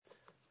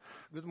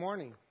Good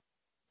morning.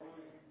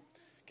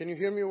 Can you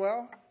hear me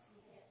well?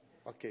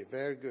 Okay,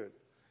 very good.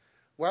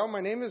 Well,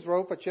 my name is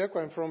Raul Pacheco.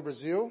 I'm from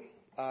Brazil.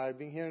 I've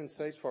been here in the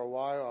States for a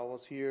while. I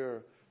was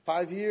here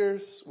 5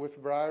 years with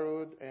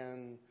Briarwood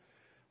and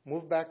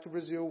moved back to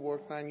Brazil,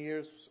 worked 9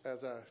 years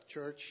as a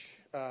church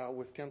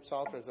with Camp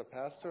Salter as a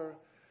pastor,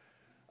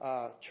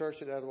 church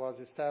that was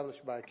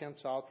established by Camp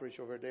Outreach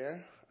over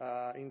there.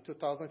 In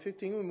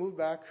 2015, we moved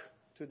back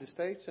to the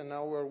States, and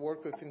now we're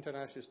working with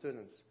international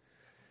students.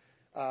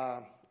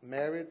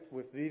 Married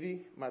with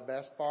Vivi, my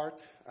best part.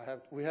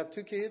 We have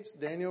 2 kids,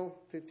 Daniel,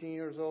 15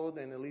 years old,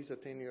 and Elisa,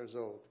 10 years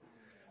old.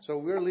 So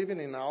we're living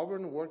in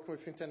Auburn, working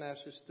with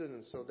international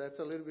students. So that's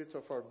a little bit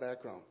of our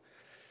background.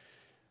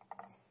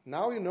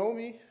 Now you know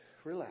me,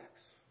 relax.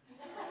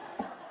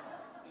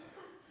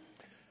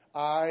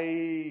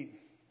 I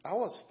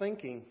was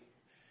thinking,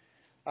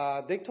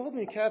 they told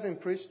me Kevin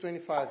preached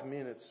 25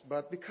 minutes,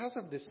 but because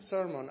of this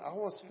sermon, I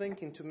was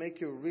thinking to make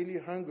you really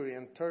hungry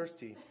and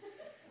thirsty.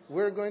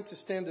 We're going to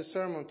stand the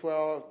sermon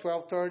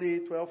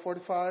 12:30,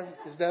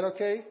 12:45. Is that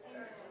okay?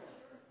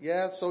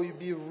 Yeah, so you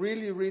be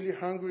really, really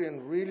hungry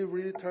and really,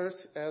 really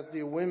thirsty as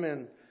the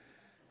women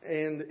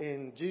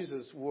in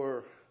Jesus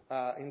were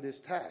in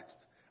this text.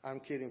 I'm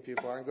kidding,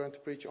 people. I'm going to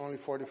preach only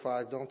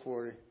 45. Don't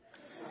worry.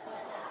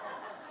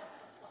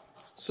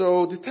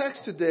 So the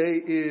text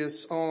today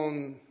is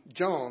on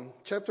John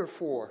chapter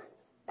 4.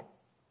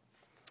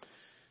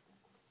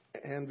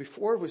 And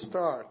before we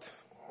start,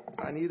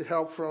 I need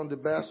help from the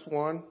best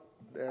one,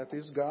 that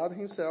is God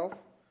himself.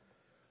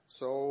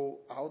 So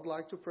I would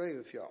like to pray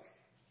with y'all.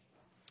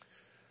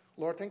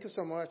 Lord, thank you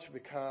so much,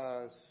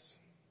 because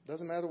it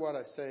doesn't matter what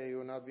I say, it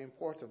will not be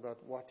important, but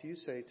what you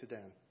say to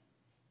them.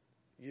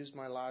 Use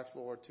my life,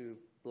 Lord, to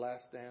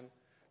bless them,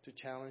 to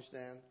challenge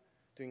them,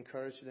 to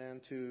encourage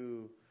them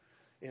to,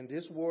 in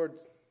this word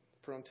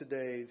from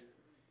today,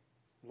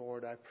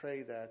 Lord, I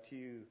pray that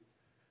you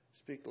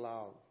speak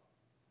loud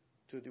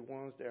to the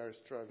ones that are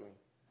struggling,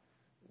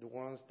 the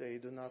ones they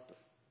do not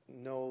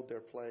know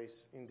their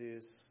place in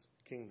this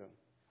kingdom.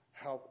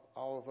 Help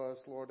all of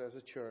us, Lord, as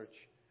a church,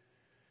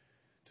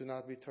 to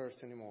not be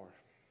thirsty anymore.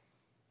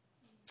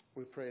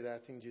 We pray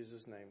that in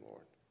Jesus' name,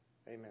 Lord.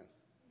 Amen.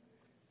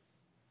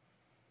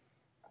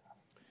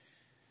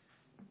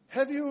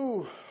 Have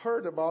you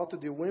heard about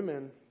the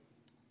women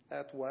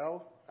at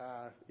Well?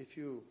 If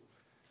you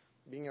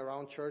being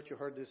around church, you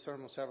heard this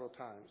sermon several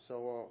times.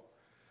 So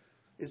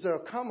it's a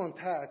common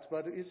text,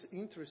 but it's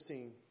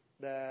interesting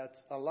that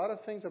a lot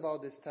of things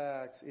about this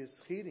text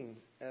is hidden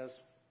as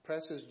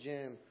precious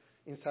gem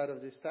inside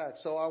of this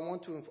text. So I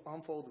want to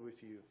unfold with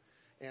you,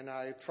 and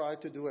I try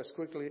to do as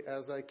quickly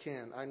as I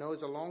can. I know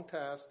it's a long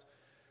text,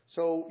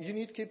 so you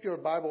need to keep your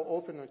Bible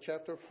open on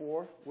chapter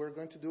 4. We're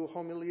going to do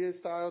homilia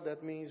style.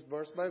 That means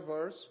verse by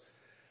verse,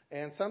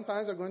 and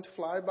sometimes I'm going to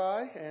fly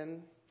by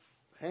and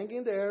hang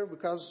in there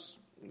because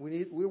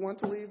we want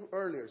to leave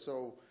earlier.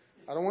 So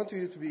I don't want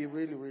you to be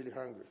really, really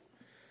hungry.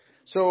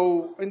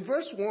 So in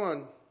verse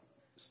 1,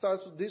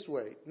 starts this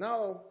way.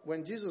 Now,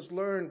 when Jesus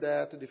learned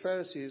that the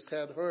Pharisees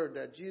had heard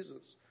that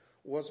Jesus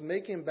was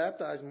making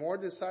baptize more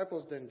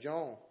disciples than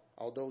John,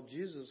 although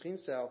Jesus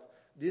himself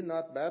did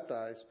not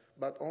baptize,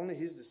 but only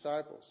his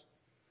disciples,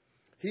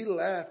 he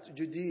left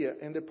Judea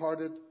and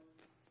departed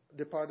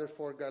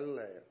for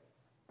Galilee.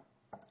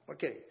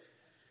 Okay.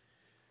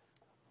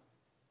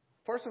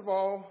 First of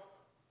all,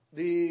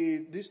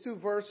 these 2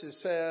 verses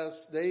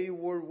says they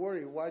were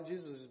worried why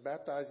Jesus is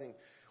baptizing.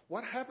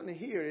 What happened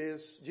here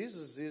is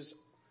Jesus is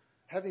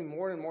having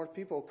more and more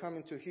people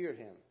coming to hear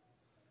him.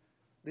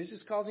 This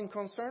is causing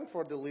concern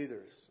for the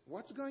leaders.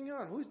 What's going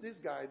on? Who is this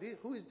guy?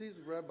 Who is this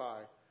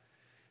rabbi?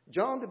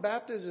 John the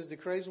Baptist is the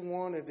crazy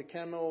one, is the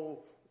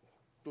camel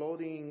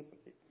bloating,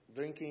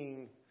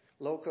 drinking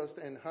locust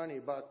and honey.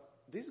 But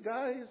this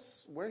guy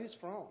is where he's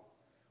from.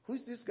 Who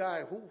is this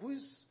guy?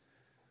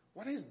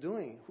 What he's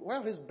doing?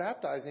 Well, he's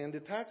baptizing, and the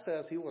text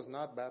says he was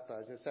not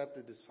baptized except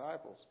the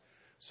disciples.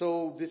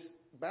 So this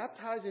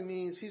baptizing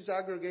means he's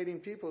aggregating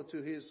people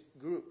to his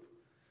group.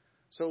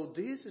 So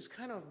this is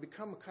kind of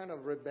become a kind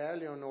of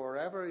rebellion, or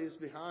whatever is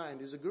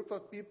behind. Is a group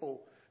of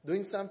people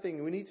doing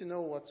something. We need to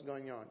know what's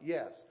going on.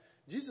 Yes,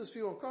 Jesus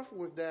feels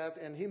uncomfortable with that,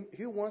 and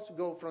he wants to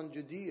go from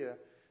Judea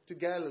to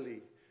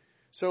Galilee.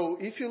 So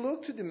if you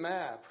look to the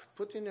map,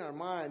 put in your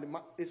mind,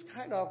 it's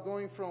kind of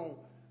going from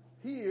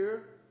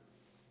here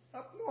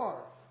up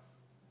north.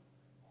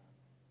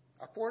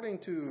 According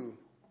to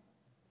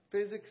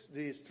physics,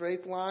 the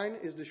straight line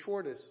is the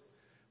shortest,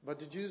 but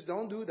the Jews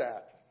don't do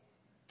that.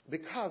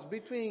 Because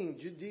between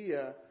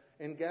Judea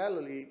and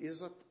Galilee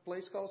is a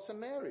place called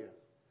Samaria.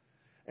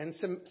 And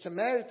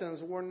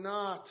Samaritans were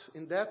not,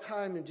 in that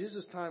time, in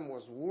Jesus' time,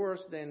 was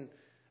worse than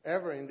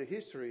ever in the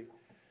history.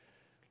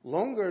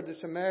 Longer the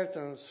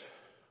Samaritans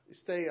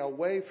stay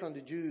away from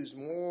the Jews,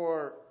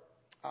 more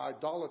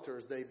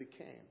idolaters they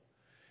became.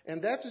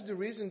 And that is the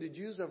reason the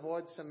Jews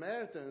avoid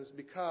Samaritans,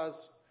 because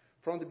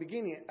from the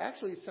beginning,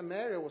 actually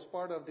Samaria was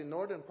part of the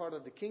northern part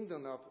of the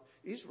kingdom of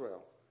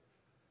Israel.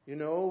 You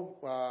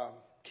know,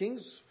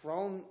 kings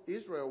from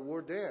Israel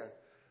were there,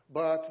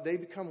 but they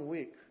become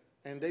weak.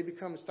 And they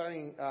become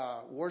starting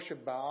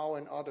worship Baal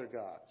and other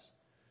gods.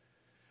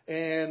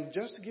 And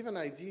just to give an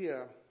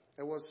idea,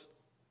 it was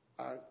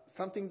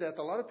something that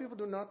a lot of people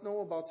do not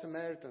know about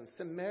Samaritans.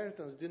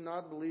 Samaritans did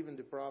not believe in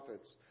the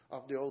prophets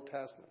of the Old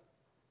Testament.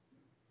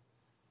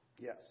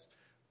 Yes.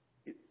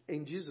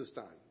 In Jesus'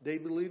 time. They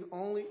believed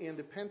only in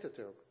the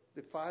Pentateuch,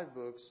 the 5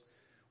 books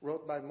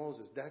wrote by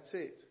Moses. That's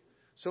it.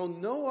 So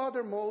no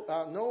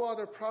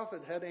other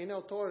prophet had any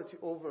authority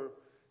over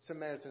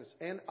Samaritans.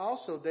 And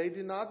also, they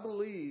did not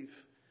believe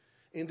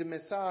in the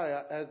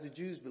Messiah as the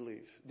Jews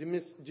believe.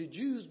 The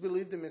Jews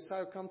believed the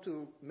Messiah come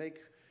to make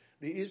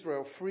the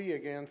Israel free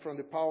again from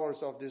the powers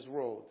of this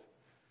world,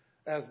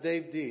 as they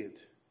did.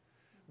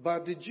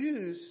 But the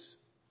Jews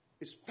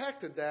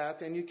expected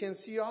that, and you can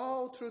see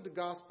all through the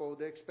gospel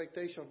the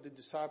expectation of the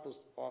disciples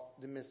of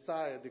the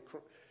Messiah, the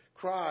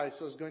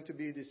Christ was going to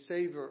be the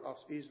Savior of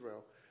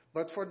Israel.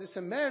 But for the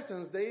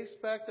Samaritans, they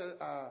expected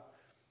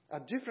a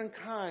different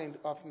kind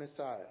of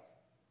Messiah.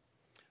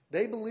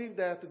 They believed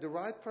that the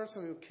right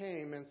person who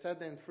came and set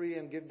them free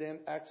and give them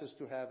access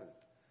to heaven.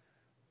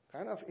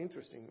 Kind of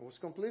interesting. It was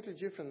completely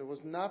different. It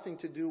was nothing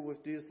to do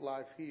with this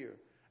life here,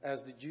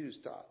 as the Jews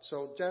thought.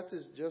 So that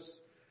is just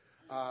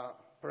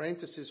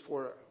parenthesis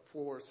for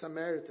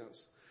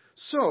Samaritans.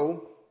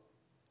 So,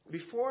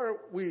 before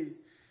we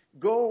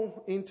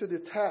go into the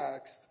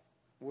text,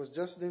 it was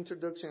just the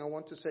introduction. I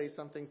want to say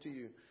something to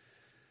you.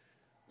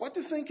 What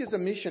do you think is a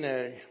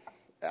missionary?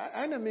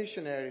 I'm a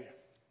missionary.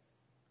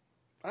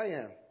 I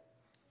am.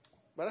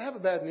 But I have a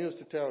bad news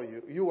to tell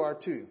you. You are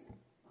too.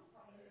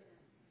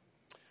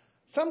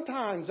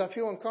 Sometimes I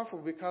feel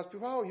uncomfortable because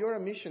people, oh, you're a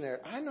missionary.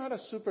 I'm not a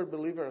super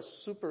believer, a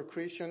super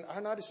Christian.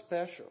 I'm not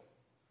special.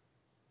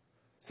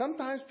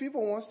 Sometimes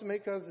people want to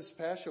make us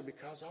special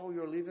because, oh,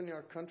 you're leaving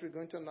your country,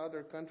 going to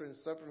another country and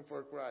suffering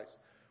for Christ.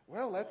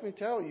 Well, let me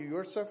tell you,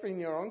 you're suffering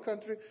in your own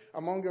country,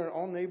 among your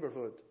own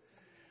neighborhood.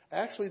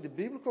 Actually, the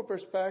biblical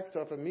perspective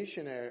of a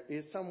missionary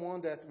is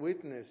someone that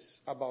witnesses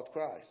about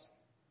Christ.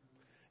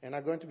 And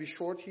I'm going to be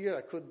short here.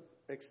 I could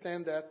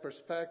extend that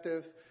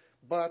perspective.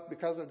 But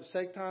because of the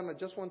sake of time, I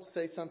just want to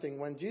say something.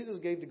 When Jesus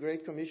gave the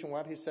Great Commission,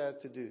 what he said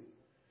to do?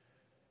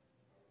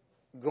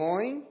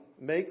 Going,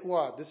 make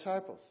what?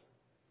 Disciples.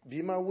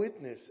 Be my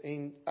witness.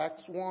 In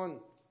Acts 1,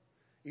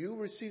 you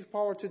receive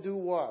power to do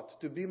what?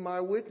 To be my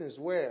witness.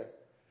 Where?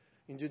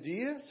 In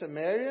Judea,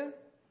 Samaria,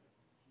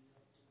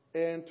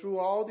 and through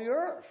all the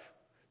earth.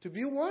 To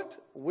be what?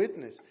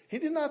 Witness. He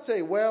did not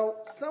say,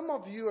 well, some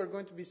of you are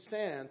going to be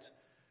sent,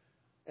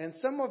 and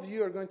some of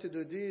you are going to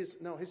do this.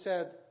 No, he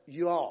said,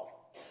 you all.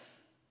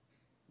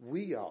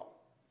 We all.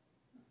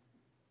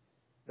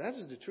 That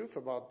is the truth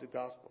about the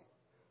gospel.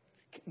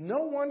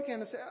 No one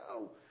can say,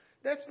 oh,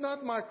 that's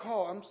not my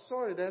call. I'm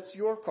sorry, that's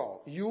your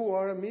call. You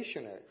are a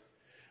missionary.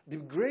 The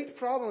great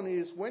problem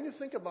is when you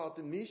think about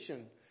the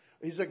mission,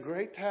 it's a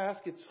great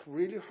task. It's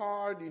really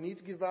hard. You need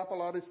to give up a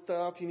lot of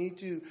stuff.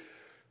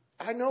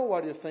 I know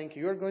what you think.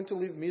 You're going to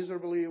live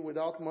miserably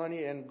without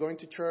money and going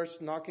to church,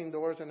 knocking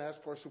doors and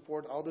ask for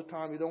support all the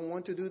time. You don't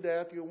want to do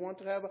that. You want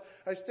to have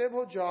a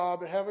stable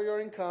job, have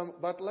your income.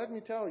 But let me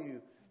tell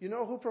you, you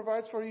know who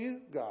provides for you?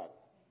 God.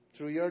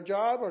 Through your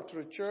job or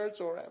through church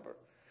or whatever.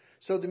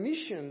 So the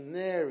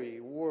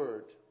missionary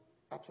word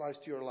applies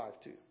to your life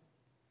too.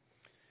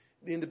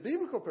 In the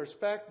biblical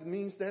perspective, it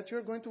means that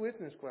you're going to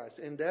witness Christ.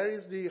 And that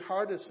is the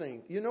hardest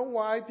thing. You know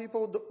why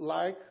people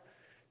like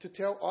to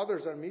tell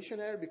others I'm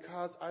missionary?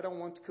 Because I don't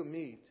want to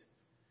commit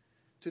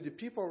to the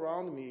people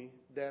around me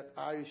that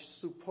I'm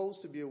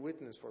supposed to be a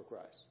witness for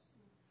Christ.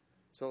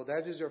 So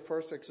that is your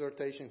first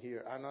exhortation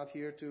here. I'm not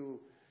here to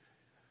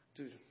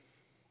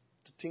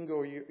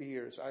tingle your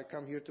ears. I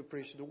come here to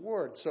preach the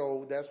word.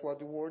 So that's what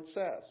the word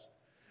says.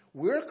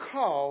 We're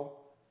called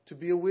to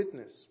be a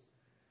witness.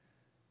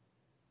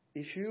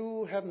 If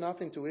you have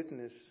nothing to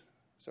witness,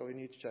 so you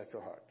need to check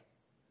your heart.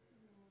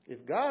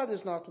 If God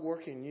is not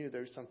working in you,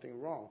 there's something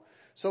wrong.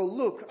 So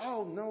look,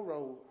 oh no,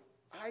 Raul,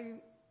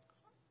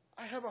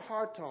 I have a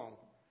hard tongue.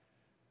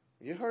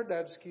 You heard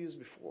that excuse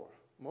before.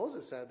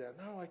 Moses said that.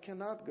 No, I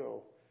cannot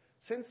go.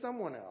 Send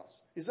someone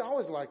else. It's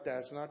always like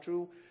that. It's not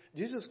true.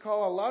 Jesus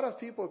called a lot of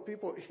people,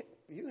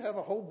 you have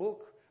a whole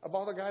book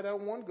about a guy that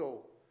won't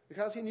go.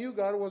 Because he knew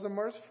God was a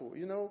merciful.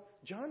 You know,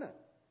 Jonah.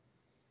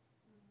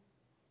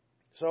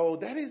 So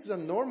that is a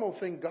normal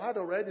thing. God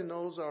already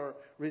knows our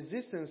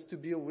resistance to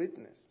be a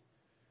witness.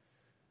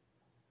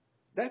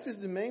 That is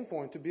the main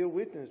point, to be a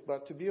witness.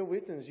 But to be a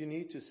witness, you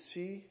need to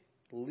see,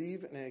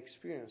 live, and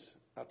experience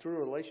a true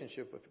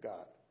relationship with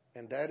God.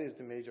 And that is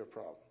the major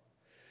problem.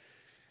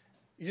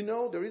 You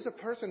know, there is a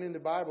person in the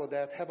Bible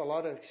that have a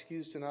lot of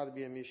excuse to not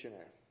be a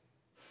missionary.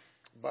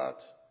 But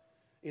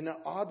in an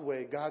odd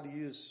way, God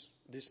used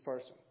this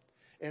person.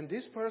 And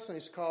this person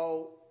is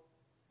called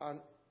an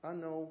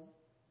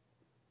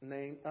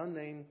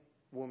unnamed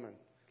woman.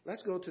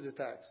 Let's go to the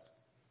text.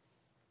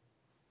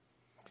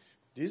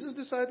 Jesus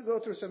decided to go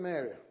to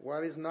Samaria,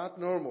 what is not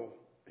normal.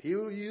 He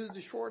will use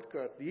the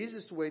shortcut, the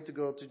easiest way to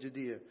go to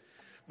Judea.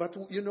 But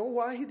you know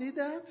why he did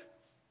that?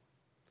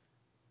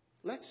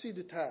 Let's see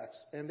the text.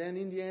 And then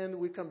in the end,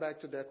 we come back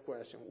to that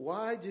question.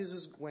 Why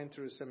Jesus went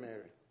through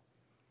Samaria?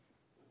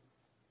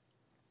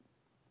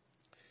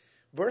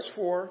 Verse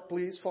 4,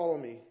 please follow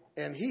me.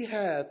 And he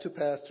had to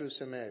pass through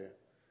Samaria.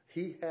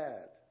 He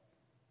had.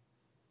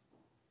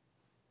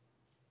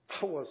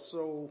 I was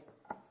so...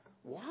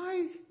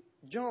 Why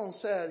John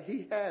said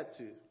he had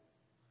to?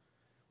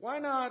 Why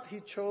not he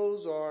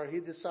chose or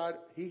he decided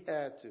he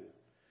had to?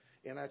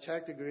 And I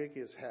checked the Greek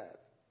is had.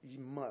 He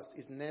must.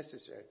 It's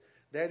necessary.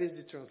 That is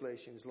the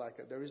translation. It's like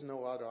there is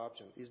no other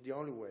option. It's the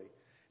only way.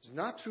 It's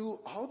not true.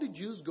 All the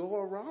Jews go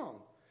around.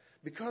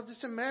 Because the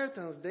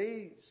Samaritans,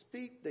 they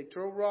speak, they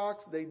throw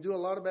rocks, they do a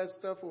lot of bad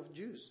stuff with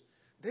Jews.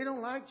 They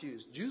don't like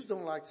Jews. Jews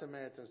don't like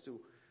Samaritans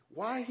too.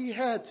 Why he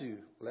had to?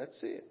 Let's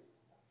see it.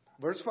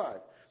 Verse 5.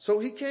 So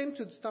he came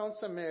to the town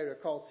Samaria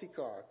called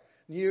Sychar,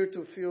 near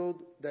to a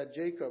field that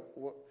Jacob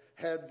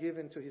had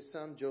given to his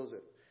son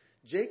Joseph.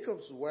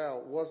 Jacob's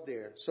well was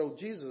there. So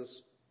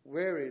Jesus,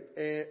 wearied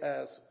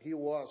as he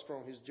was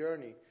from his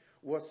journey,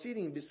 was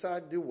sitting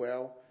beside the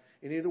well,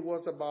 and it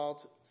was about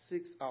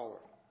 6 hours.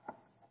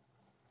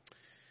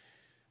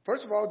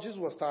 First of all, Jesus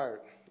was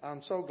tired.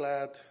 I'm so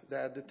glad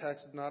that the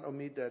text did not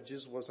omit that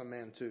Jesus was a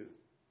man too.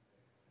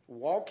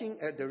 Walking,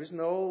 there is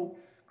no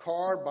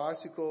car,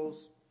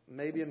 bicycles,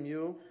 maybe a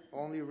mule.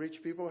 Only rich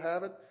people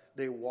have it.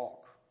 They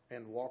walk,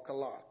 and walk a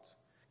lot.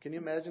 Can you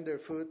imagine their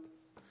foot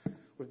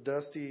with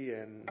dusty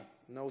and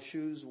no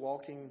shoes,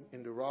 walking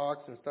in the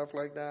rocks and stuff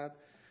like that?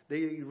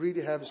 They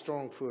really have a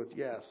strong foot,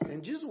 yes.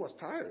 And Jesus was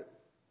tired.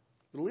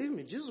 Believe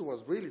me, Jesus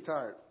was really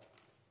tired.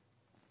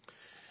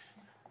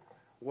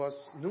 Was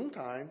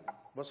noontime,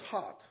 was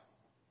hot.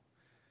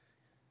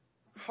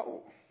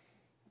 How?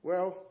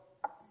 Well,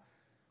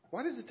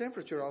 what is the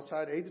temperature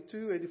outside?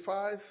 82,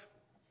 85?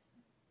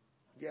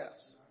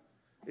 Yes.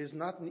 It's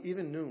not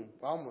even noon,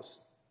 almost.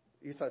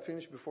 If I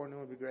finish before noon,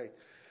 it would be great.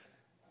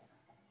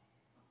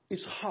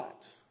 It's hot.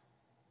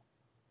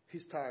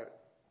 He's tired.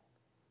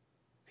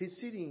 He's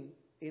sitting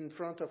in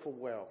front of a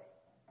well.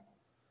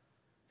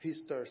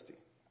 He's thirsty.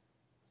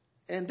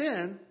 And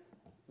then,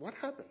 what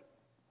happened?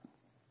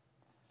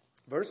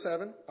 Verse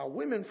 7, a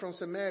woman from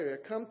Samaria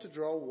come to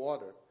draw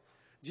water.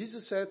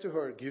 Jesus said to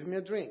her, give me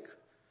a drink.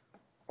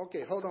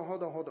 Okay, hold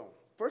on.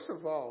 First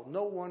of all,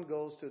 no one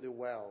goes to the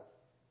well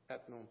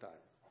at noontime.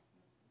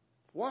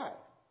 Why?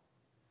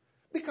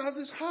 Because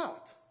it's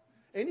hot.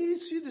 And you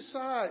see the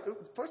side.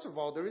 First of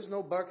all, there is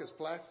no buckets,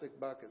 plastic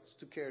buckets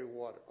to carry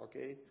water,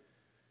 okay?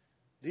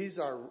 These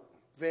are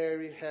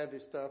very heavy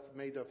stuff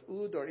made of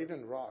wood or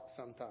even rock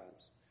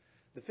sometimes.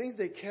 The things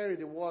they carry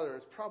the water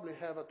is probably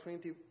have a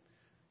 20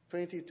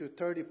 to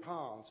 30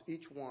 pounds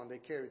each one. They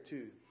carry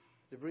two.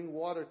 They bring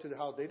water to the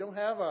house. They don't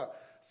have a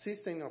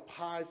system of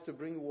pipes to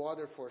bring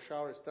water for a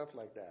shower, stuff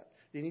like that.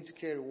 They need to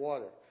carry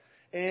water.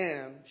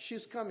 And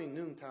she's coming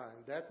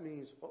noontime. That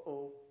means,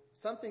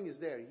 something is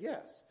there.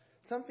 Yes,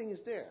 something is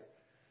there.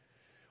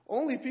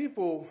 Only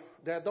people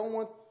that don't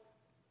want...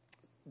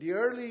 The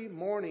early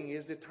morning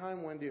is the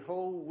time when the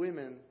whole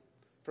women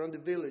from the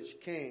village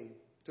came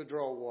to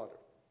draw water.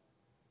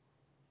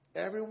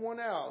 Everyone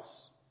else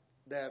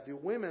that the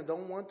women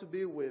don't want to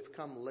be with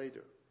come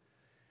later.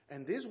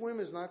 And this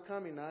woman is not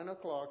coming 9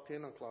 o'clock,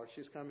 10 o'clock.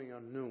 She's coming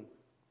on noon.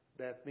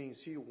 That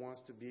means she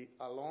wants to be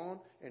alone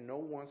and no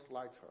one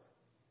likes her.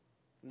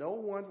 No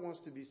one wants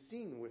to be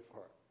seen with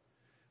her.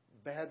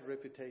 Bad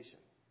reputation.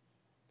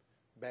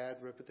 Bad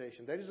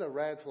reputation. That is a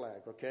red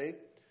flag, okay?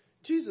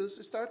 Jesus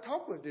started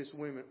talking with these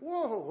women.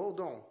 Whoa, hold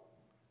on.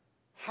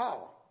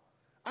 How?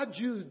 A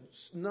Jew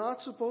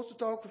not supposed to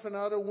talk with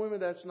another woman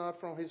that's not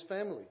from his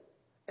family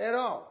at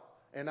all.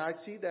 And I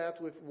see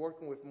that with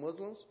working with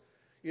Muslims.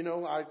 You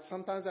know,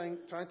 sometimes I'm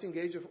trying to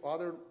engage with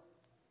other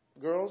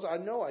girls. I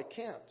know I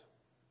can't.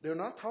 They'll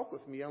not talk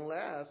with me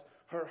unless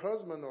her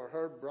husband or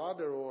her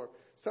brother or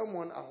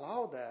someone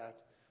allow that.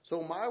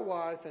 So my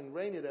wife and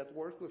Rainey that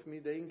work with me,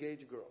 they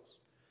engage girls.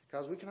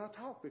 Because we cannot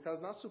talk, because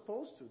not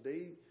supposed to.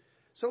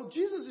 So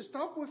Jesus is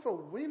talking with a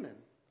woman.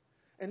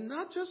 And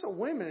not just a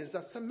woman, it's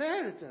a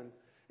Samaritan.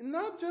 And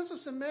not just a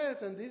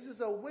Samaritan, this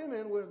is a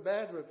woman with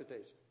bad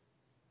reputation.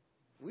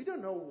 We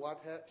don't know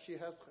what she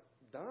has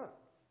done.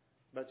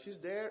 But she's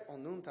there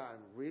on noontime,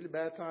 really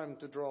bad time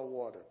to draw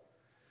water.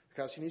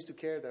 Because she needs to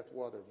carry that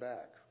water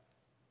back.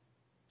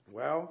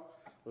 Well,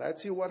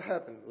 let's see what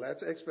happened.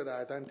 Let's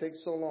expedite. It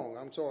takes so long.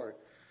 I'm sorry.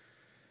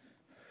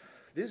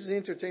 This is an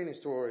entertaining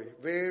story.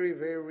 Very,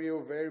 very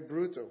real, very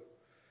brutal.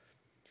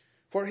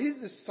 For his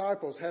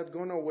disciples had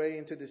gone away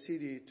into the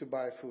city to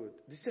buy food.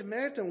 The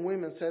Samaritan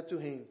women said to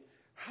him,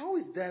 how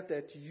is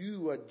that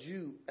you, a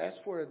Jew, ask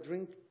for a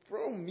drink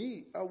from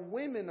me, a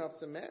woman of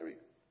Samaria?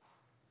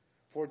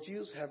 For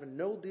Jews have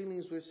no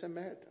dealings with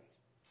Samaritans.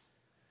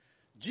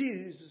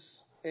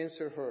 Jesus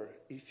answered her,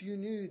 if you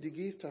knew the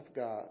gift of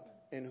God,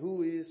 and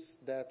who is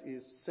that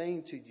is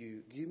saying to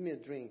you, give me a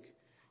drink,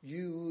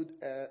 you would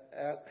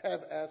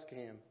have asked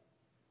him,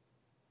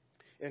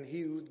 and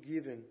he would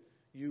give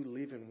you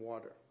living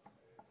water.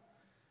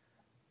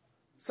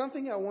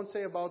 Something I want to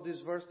say about this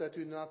verse that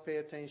you not pay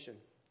attention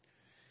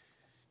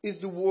is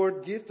the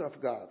word gift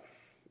of God.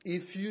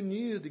 If you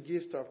knew the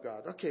gift of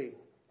God. Okay,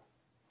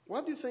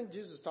 what do you think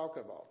Jesus talked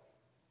about?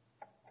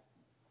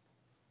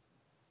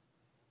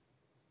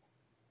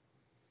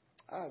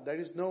 There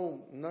is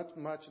not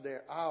much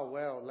there.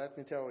 Well, let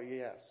me tell you,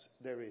 yes,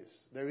 there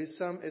is. There is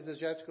some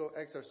exegetical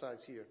exercise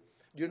here.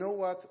 Do you know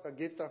what a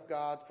gift of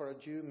God for a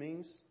Jew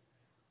means?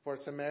 For a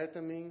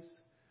Samaritan means?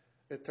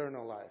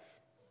 Eternal life.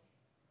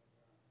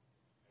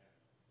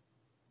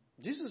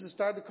 Jesus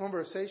started the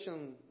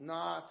conversation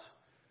not,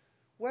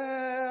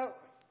 well,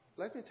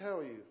 let me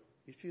tell you,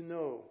 if you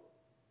know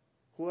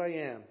who I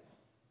am,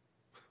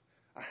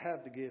 I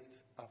have the gift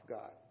of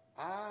God.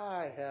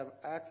 I have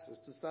access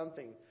to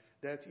something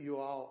that you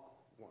all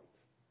want.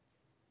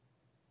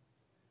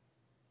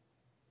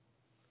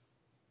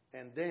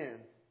 And then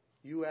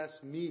you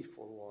ask me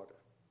for water.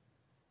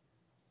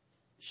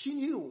 She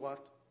knew what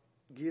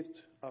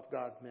gift of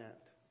God meant.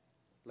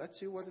 Let's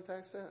see what the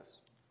text says.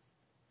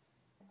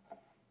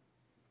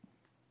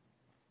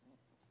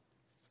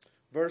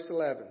 Verse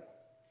 11.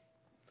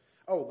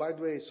 Oh, by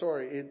the way,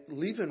 sorry,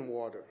 living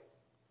water.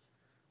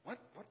 What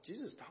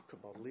Jesus talked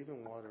about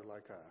living water,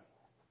 like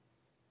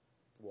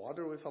a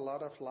water with a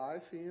lot of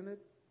life in it?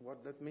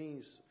 What that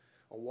means?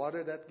 A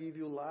water that gives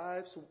you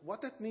life? So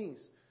what that means?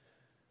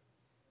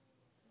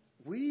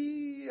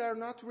 We are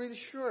not really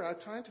sure. I'm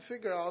trying to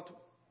figure out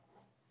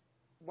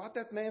what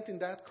that meant in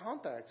that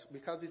context,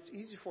 because it's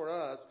easy for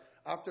us,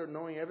 after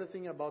knowing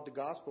everything about the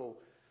gospel,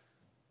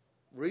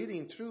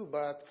 reading through,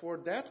 but for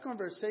that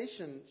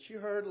conversation, she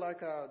heard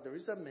there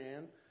is a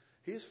man,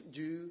 he's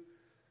Jew,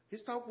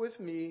 he's talked with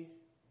me,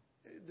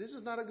 this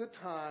is not a good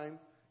time,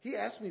 he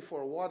asked me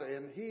for water,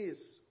 and he is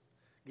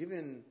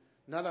giving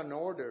not an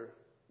order.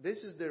 This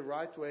is the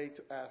right way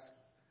to ask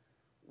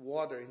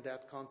water in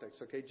that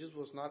context, okay? Jesus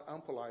was not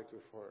unpolite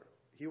with her.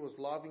 He was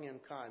loving and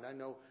kind. I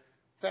know,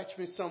 fetch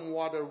me some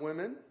water,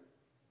 women.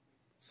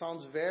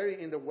 Sounds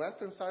very in the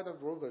western side of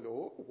the world, like,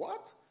 oh,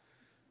 what?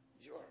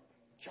 You're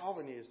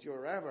chauvinist,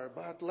 you're ever.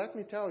 But let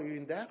me tell you,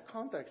 in that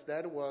context,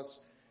 that was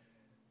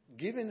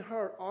giving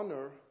her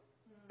honor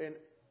and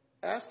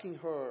asking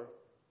her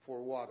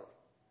for water.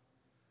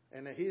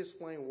 And he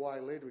explained why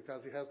later,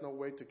 because he has no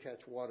way to catch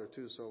water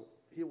too. So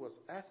he was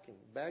asking,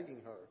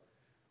 begging her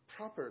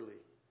properly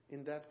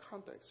in that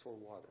context for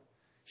water.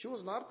 She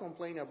was not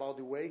complaining about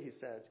the way he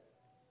said.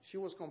 She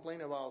was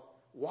complaining about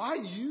why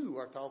you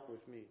are talking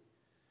with me.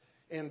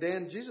 And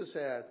then Jesus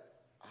said,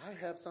 I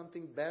have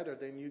something better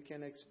than you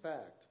can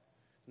expect.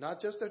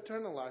 Not just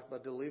eternal life,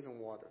 but the living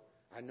water.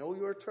 I know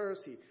you're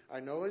thirsty. I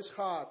know it's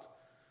hot.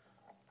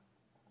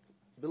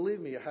 Believe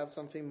me, I have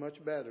something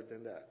much better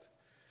than that.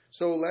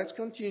 So let's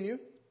continue.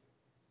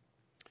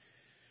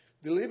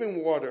 The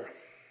living water.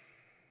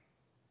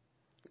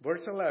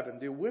 Verse 11.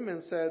 The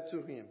women said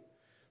to him,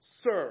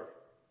 Sir.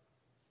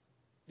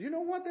 Do you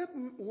know what that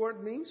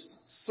word means?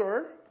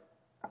 Sir?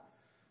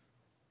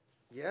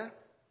 Yeah?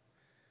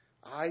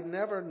 I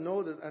never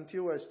noted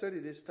until I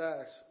studied this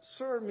text.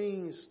 Sir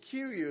means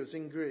curious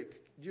in Greek.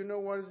 Do you know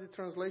what is the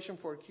translation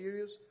for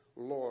curious?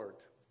 Lord.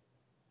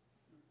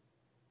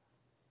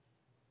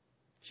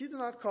 She did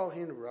not call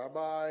him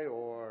rabbi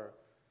or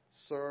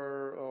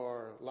sir,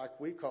 or like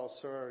we call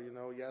sir,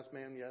 yes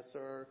ma'am, yes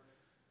sir.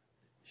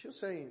 She was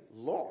saying,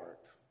 Lord.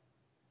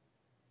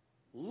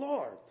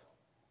 Lord.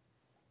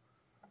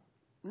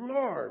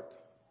 Lord.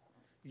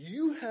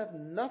 You have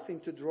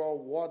nothing to draw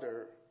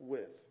water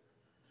with,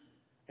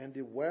 and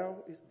the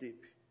well is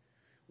deep.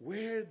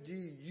 Where do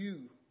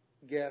you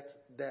get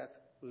that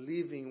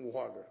living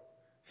water?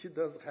 She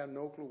doesn't have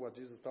no clue what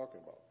Jesus is talking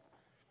about.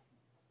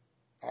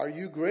 Are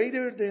you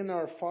greater than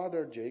our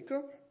father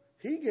Jacob?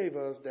 He gave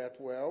us that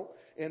well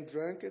and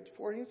drank it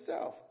for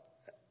himself,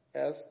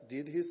 as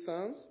did his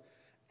sons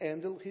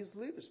and his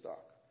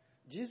livestock.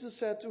 Jesus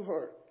said to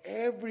her,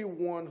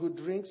 Everyone who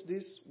drinks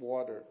this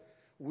water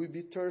will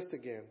be thirsty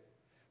again.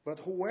 But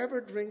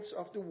whoever drinks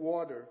of the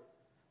water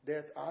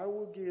that I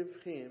will give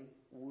him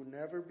will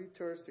never be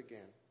thirsty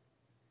again.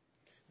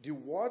 The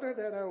water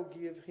that I will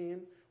give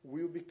him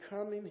will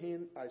become in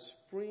him a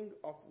spring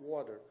of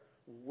water,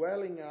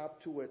 welling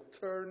up to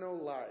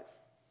eternal life.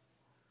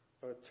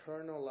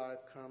 Eternal life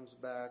comes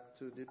back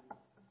to the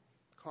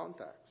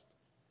context.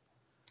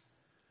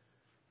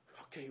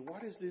 Okay,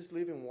 what is this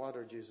living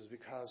water, Jesus?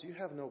 Because you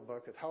have no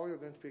bucket. How are you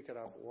going to pick it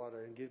up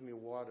water and give me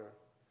water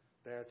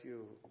that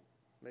you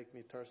make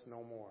me thirst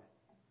no more?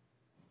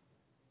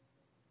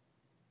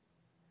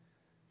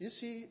 You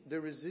see, the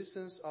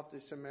resistance of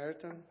the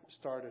Samaritan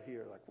started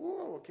here. Like,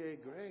 whoa, okay,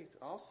 great,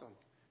 awesome.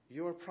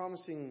 You're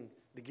promising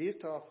the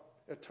gift of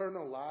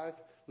eternal life,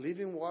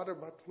 living water,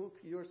 but look,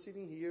 you're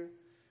sitting here,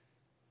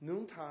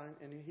 noontime,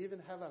 and you even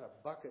have a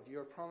bucket.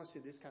 You're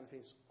promising these kind of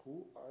things.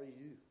 Who are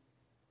you?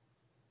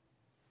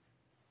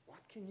 What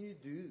can you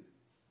do?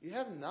 You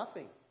have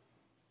nothing.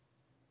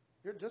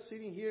 You're just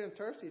sitting here and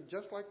thirsty,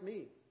 just like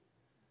me.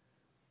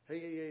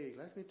 Hey,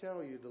 let me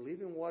tell you, the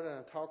living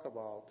water I talk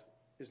about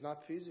is not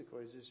physical,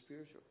 it's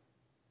spiritual.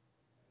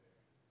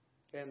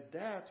 And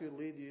that will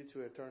lead you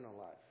to eternal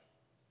life.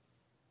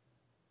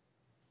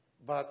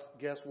 But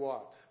guess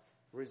what?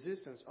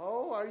 resistance.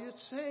 Oh, are you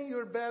saying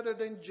you're better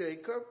than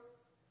Jacob?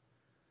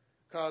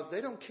 Because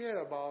they don't care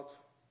about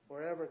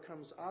whatever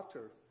comes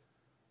after.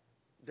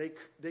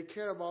 They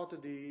care about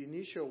the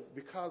initial,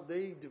 because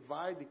they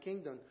divide the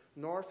kingdom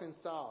north and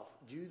south,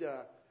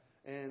 Judah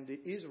and the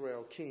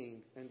Israel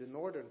king and the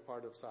northern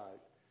part of side.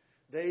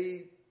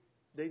 They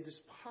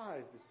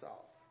despise the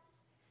south.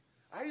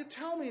 Are you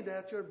telling me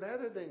that you're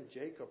better than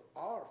Jacob,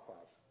 our father?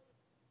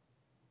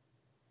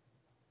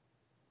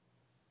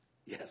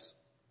 Yes,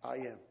 I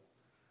am.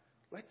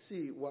 Let's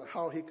see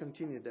how he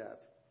continued that.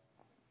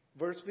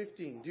 Verse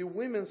 15. The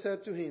women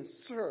said to him,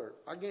 Sir,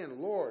 again,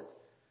 Lord,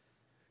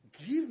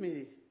 give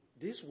me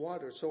this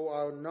water so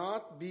I'll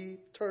not be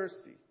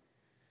thirsty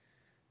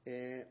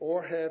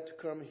or have to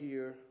come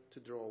here to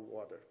draw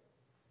water.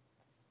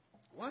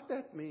 What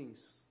that means,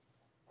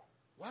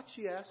 what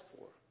she asked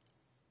for.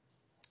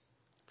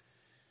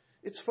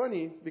 It's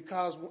funny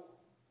because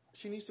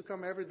she needs to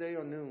come every day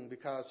or noon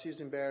because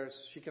she's embarrassed.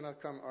 She cannot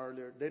come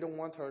earlier. They don't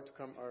want her to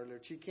come earlier.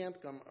 She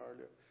can't come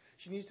earlier.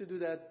 She needs to do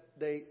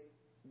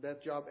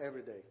that job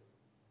every day.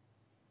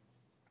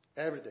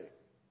 Every day.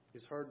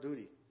 It's her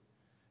duty.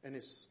 And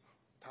it's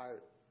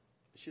tired.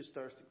 She's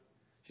thirsty.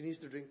 She needs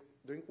to drink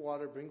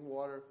water, bring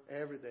water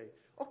every day.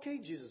 Okay,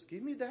 Jesus,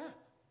 give me that.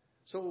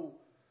 So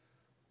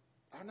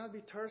I'll not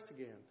be thirsty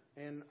again.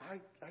 And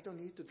I don't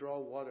need to draw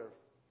water.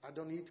 I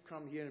don't need to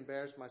come here and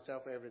embarrass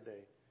myself every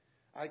day.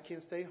 I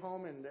can stay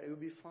home and it will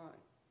be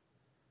fine.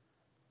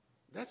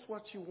 That's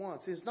what she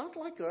wants. It's not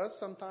like us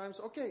sometimes.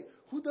 Okay,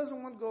 who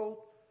doesn't want to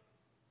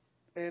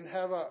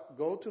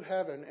go to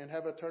heaven and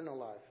have eternal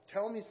life?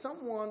 Tell me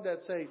someone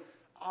that say,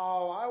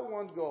 oh, I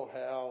want to go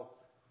hell.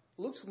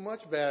 Looks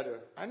much better.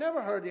 I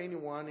never heard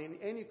anyone in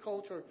any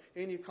culture,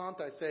 any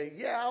context say,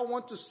 yeah, I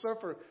want to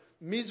suffer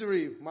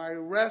misery my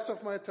rest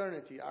of my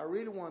eternity. I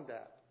really want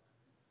that.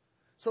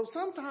 So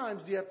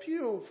sometimes the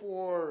appeal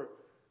for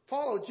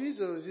follow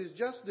Jesus is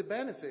just the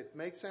benefit.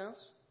 Make sense?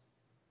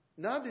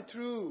 Not the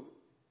true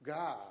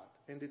God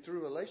and the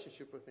true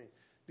relationship with Him.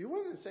 The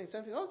woman is saying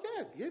something,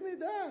 okay, give me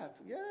that.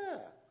 Yeah.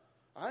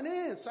 I'm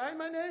in. Sign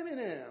my name in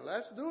it.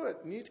 Let's do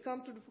it. Need to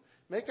come to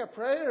make a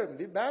prayer and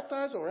be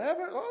baptized or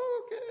whatever.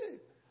 Oh, okay.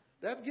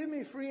 That give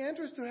me free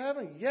entrance to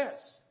heaven.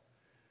 Yes.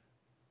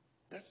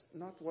 That's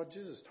not what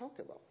Jesus talked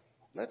about.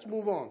 Let's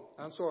move on.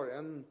 I'm sorry.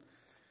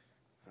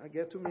 I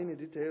get too many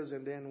details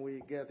and then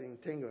we get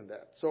entangled in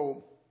that.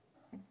 So,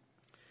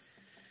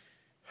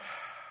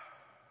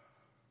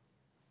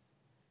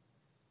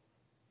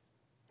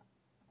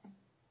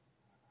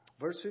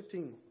 verse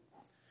 15.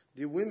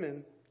 The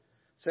women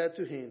said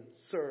to him,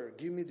 Sir,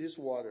 give me this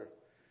water.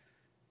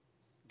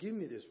 Give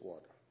me this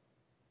water.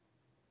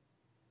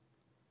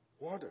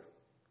 Water.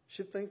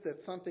 She thinks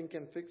that something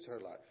can fix her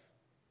life.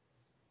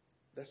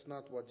 That's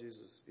not what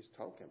Jesus is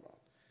talking about.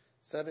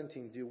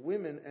 17. The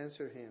women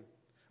answered him.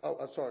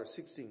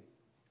 16.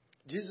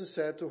 Jesus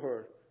said to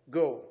her,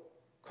 Go,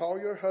 call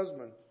your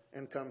husband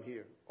and come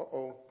here.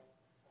 Uh-oh.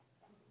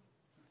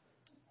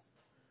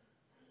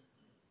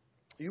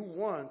 You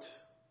want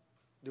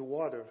the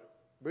water,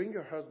 bring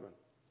your husband.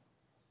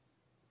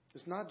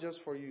 It's not just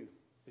for you.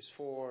 It's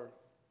for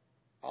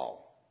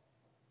all.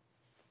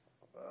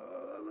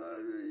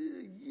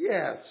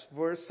 Yes,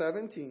 verse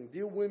 17.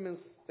 The women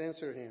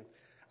answered him,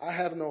 I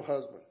have no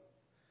husband.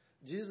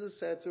 Jesus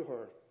said to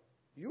her,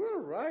 You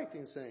are right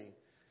in saying,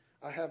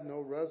 I have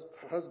no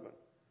husband.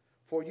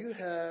 For you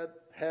have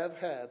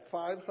had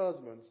 5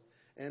 husbands,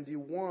 and the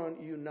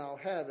one you now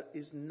have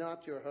is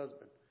not your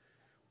husband.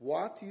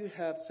 What you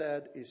have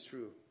said is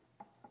true.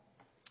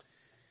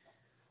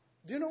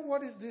 Do you know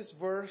what is this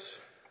verse?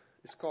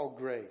 It's called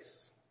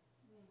grace.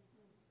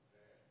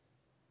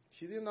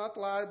 She did not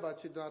lie, but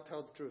she did not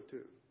tell the truth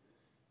too.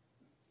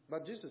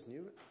 But Jesus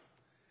knew it.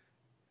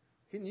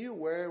 He knew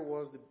where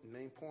was the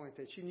main point.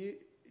 And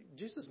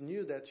Jesus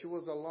knew that she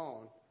was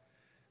alone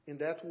in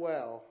that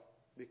well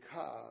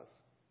because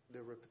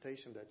the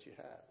reputation that she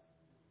had.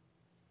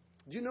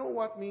 Do you know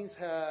what means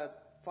had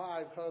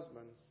 5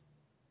 husbands?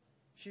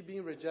 She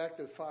being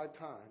rejected 5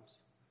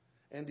 times.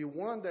 And the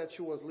one that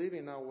she was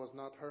living now was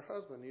not her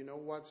husband. You know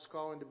what's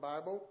called in the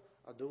Bible?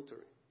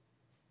 Adultery.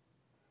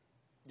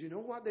 Do you know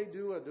what they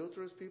do,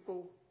 adulterous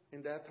people,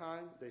 in that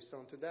time? They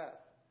stoned to death.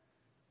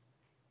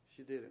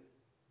 She didn't,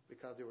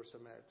 because they were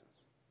Samaritans.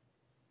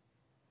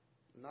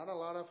 Not a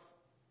lot of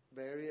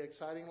very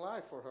exciting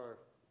life for her.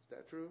 Is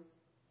that true?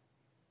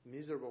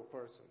 Miserable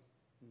person.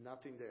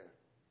 Nothing there.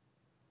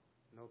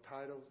 No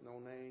titles, no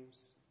names.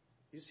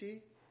 You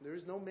see, there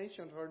is no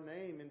mention of her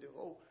name in the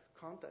whole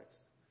context.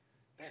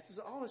 That has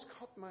always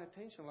caught my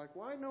attention. Like,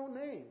 why no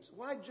names?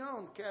 Why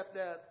John kept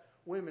that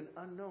women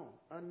unknown,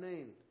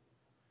 unnamed?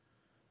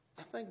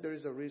 I think there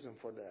is a reason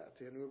for that,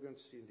 and we're going to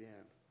see in the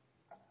end.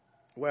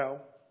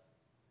 Well,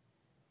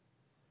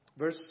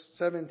 verse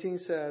 17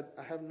 said,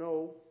 I have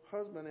no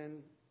husband,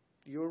 and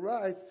you're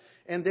right.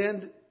 And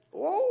then,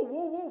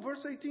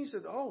 verse 18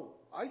 said,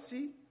 I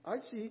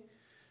see.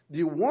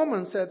 The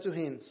woman said to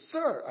him,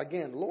 Sir,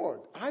 again, Lord,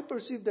 I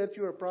perceive that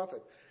you are a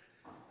prophet.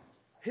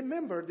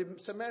 Remember, the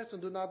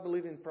Samaritans do not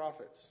believe in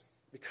prophets.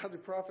 because the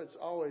prophets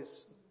always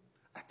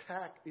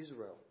attack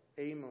Israel.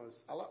 Amos.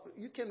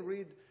 You can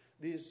read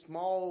these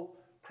small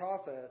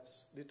prophets,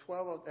 the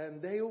 12,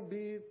 and they will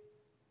be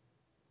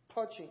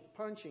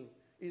punching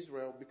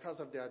Israel because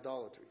of their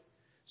idolatry.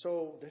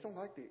 So they don't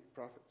like the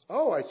prophets.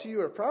 Oh, I see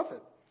you're a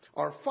prophet.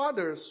 Our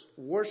fathers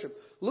worship.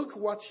 Look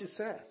what she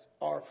says.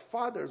 Our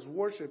fathers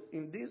worship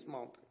in this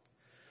mountain.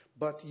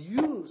 But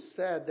you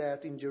said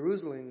that in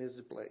Jerusalem is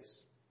the place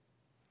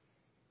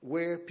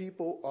where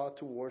people ought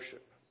to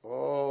worship.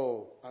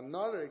 Oh,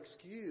 another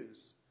excuse.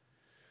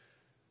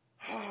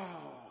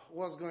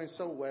 Was going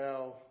so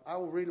well. I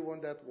really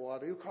want that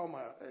water. You call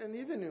and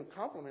even in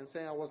compliment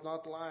saying I was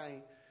not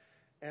lying.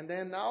 And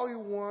then now you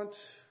want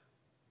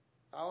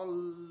our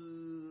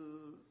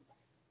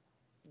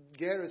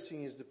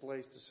garrison is the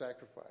place to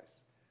sacrifice.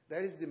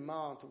 That is the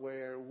mount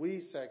where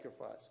we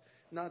sacrifice,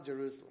 not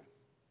Jerusalem.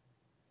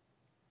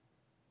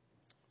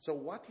 So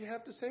what do you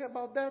have to say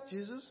about that,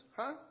 Jesus?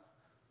 Huh?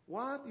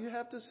 What do you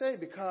have to say?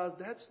 Because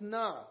that's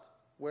not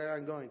where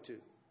I'm going to.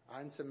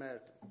 I'm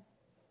Samaritan.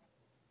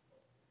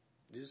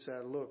 Jesus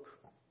said, look,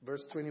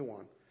 verse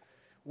 21.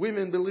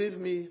 Women, believe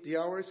me, the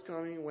hour is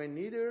coming when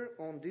neither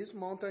on this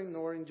mountain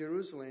nor in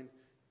Jerusalem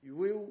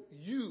will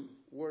you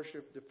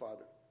worship the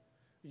Father.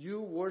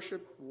 You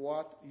worship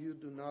what you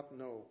do not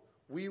know.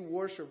 We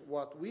worship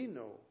what we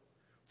know.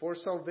 For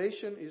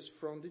salvation is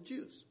from the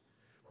Jews.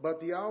 But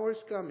the hour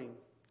is coming,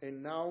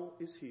 and now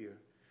is here,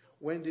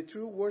 when the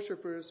true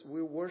worshippers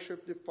will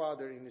worship the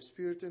Father in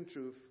spirit and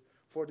truth,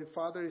 for the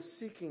Father is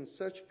seeking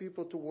such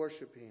people to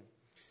worship Him.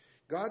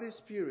 God is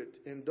spirit,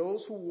 and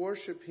those who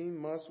worship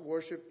Him must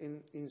worship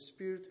in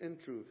spirit and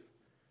truth.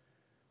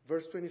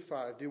 Verse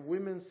 25, the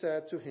women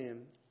said to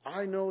Him,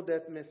 I know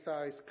that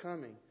Messiah is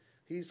coming.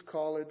 He is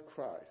called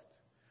Christ.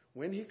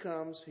 When He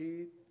comes,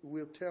 He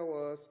will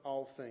tell us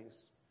all things.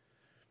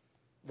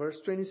 Verse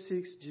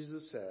 26,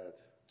 Jesus said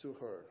to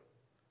her,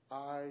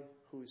 I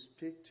who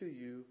speak to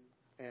you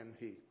am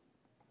He.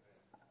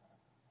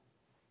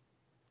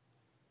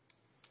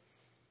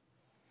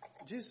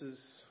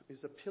 Jesus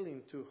is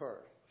appealing to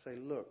her. Say,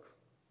 look,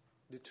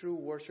 the true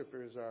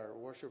worshipers are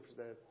worshipers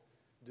that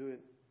do it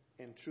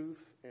in truth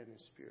and in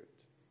spirit.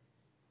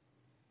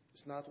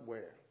 It's not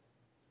where,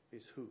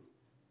 it's who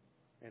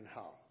and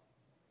how.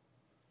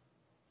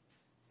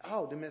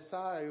 Oh, the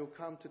Messiah will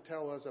come to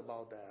tell us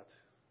about that.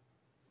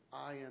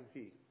 I am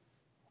He.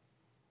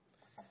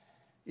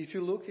 If you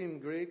look in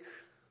Greek,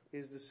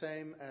 it's the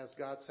same as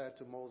God said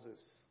to Moses,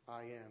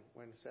 I am.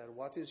 When He said,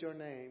 what is your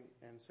name?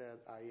 And said,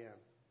 I am.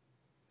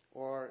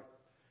 Or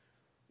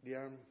the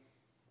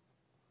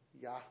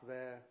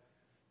Yahweh,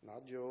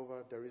 not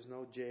Jehovah. There is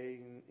no J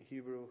in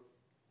Hebrew.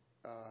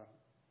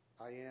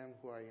 I am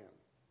who I am.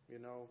 You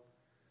know,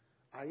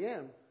 I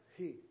am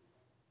He.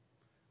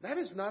 That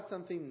is not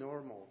something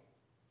normal.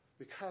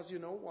 Because you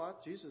know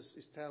what? Jesus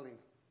is telling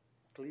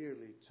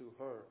clearly to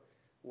her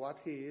what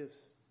He is.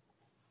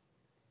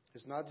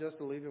 He's not just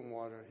the living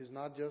water. He's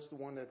not just the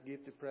one that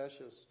gives the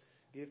precious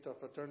gift of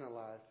eternal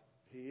life.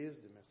 He is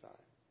the Messiah.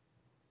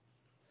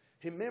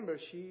 Remember,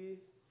 she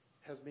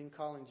has been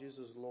calling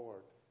Jesus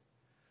Lord.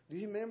 Do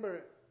you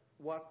remember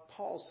what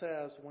Paul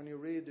says when you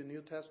read the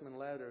New Testament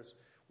letters?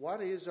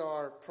 What is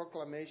our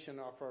proclamation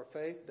of our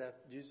faith?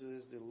 That Jesus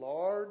is the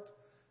Lord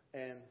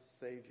and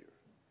Savior.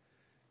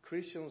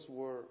 Christians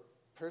were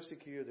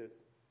persecuted,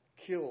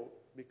 killed,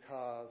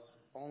 because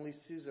only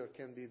Caesar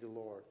can be the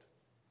Lord.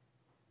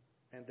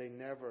 And they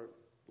never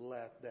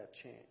let that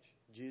change.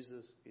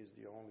 Jesus is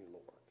the only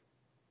Lord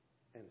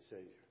and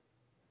Savior.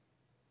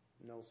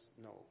 No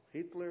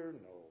Hitler,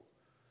 no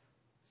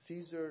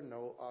Caesar,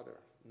 no other.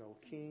 No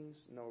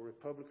kings, no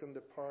Republican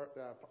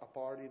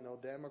party, no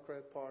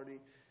Democrat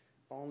party.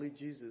 Only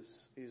Jesus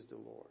is the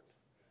Lord.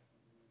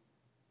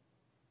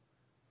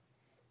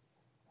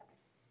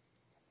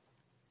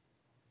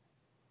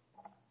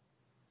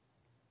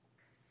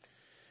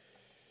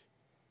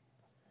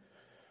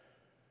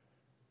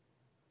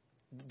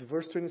 The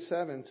verse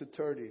 27 to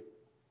 30.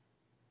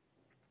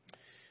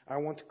 I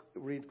want to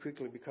read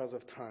quickly because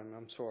of time.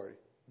 I'm sorry.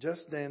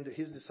 Just then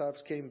His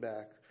disciples came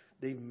back.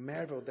 They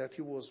marveled that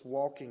He was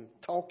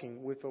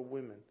talking with a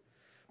woman.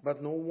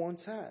 But no one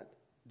said,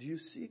 do you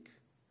seek?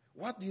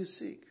 What do you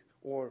seek?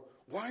 Or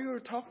why are you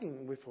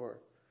talking with her?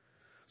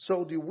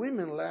 So the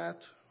women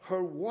left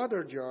her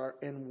water jar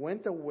and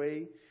went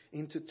away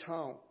into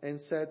town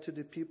and said to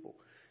the people,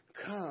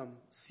 come,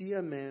 see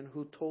a man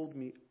who told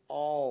me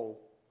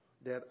all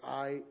that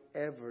I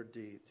ever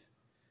did.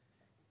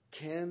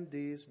 Can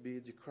this be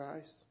the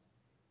Christ?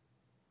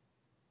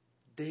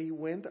 They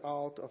went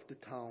out of the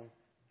town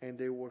and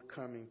they were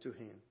coming to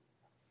Him.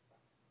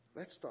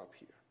 Let's stop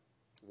here.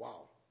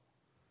 Wow.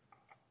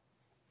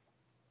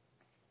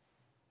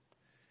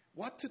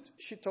 What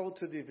she told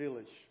to the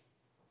village?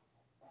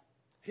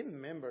 He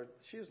remembered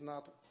she's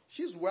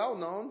well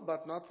known,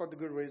 but not for the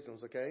good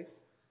reasons, okay?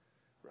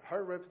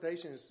 Her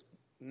reputation is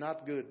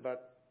not good,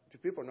 but the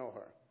people know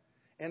her.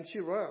 And she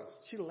runs.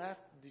 She left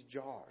the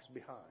jars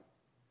behind.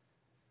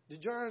 The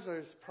jars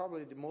are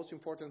probably the most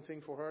important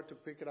thing for her to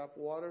pick it up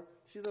water.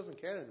 She doesn't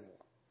care anymore.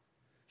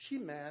 She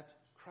met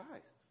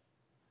Christ,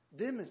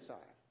 the Messiah.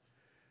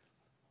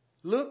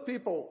 Look,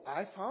 people,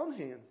 I found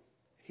him.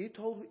 He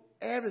told me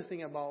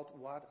everything about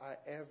what I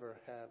ever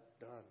have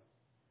done.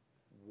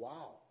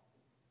 Wow.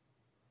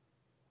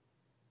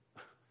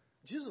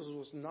 Jesus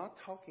was not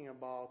talking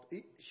about,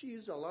 she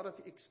used a lot of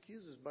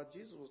excuses, but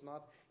Jesus was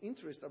not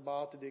interested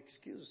about the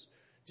excuses.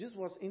 Jesus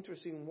was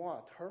interested in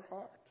what? Her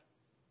heart.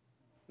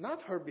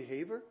 Not her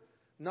behavior,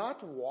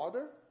 not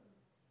water.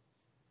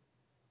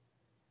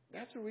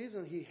 That's the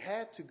reason he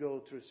had to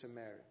go through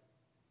Samaria.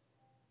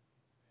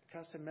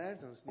 Because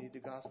Samaritans need the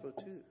gospel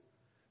too.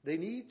 They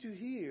need to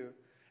hear.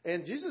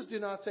 And Jesus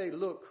did not say,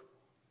 look,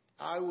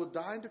 I will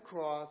die on the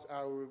cross,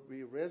 I will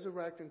be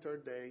resurrected on the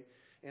third day,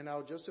 and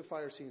I'll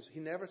justify your sins. He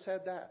never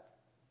said that.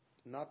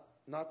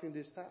 Not in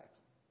this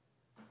text.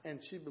 And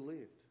she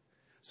believed.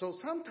 So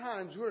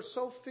sometimes we're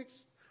so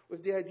fixed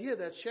with the idea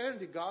that sharing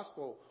the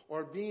gospel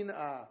or being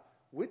a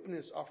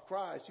witness of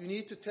Christ, you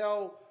need to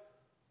tell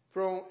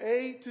from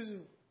A to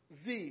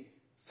Z.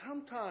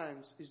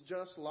 Sometimes it's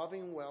just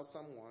loving well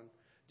someone,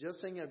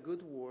 just saying a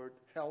good word,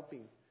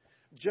 helping,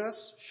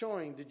 just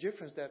showing the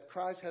difference that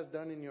Christ has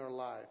done in your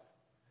life.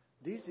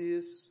 This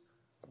is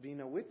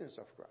being a witness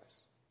of Christ.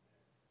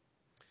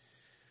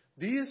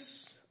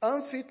 This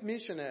unfit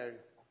missionary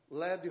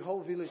led the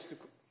whole village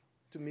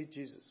to meet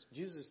Jesus.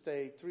 Jesus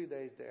stayed 3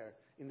 days there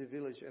in the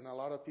village, and a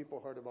lot of people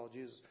heard about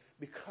Jesus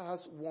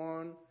because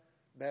one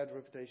bad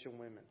reputation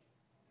women.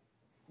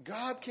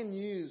 God can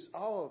use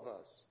all of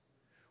us.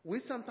 We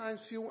sometimes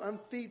feel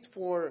unfit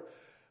for,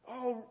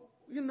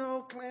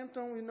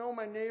 Clanton,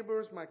 my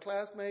neighbors, my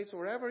classmates,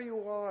 wherever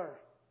you are,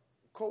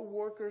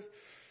 co-workers.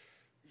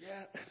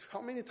 Yeah,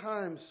 how many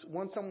times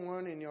once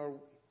someone in your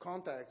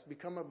contacts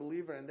become a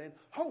believer and then,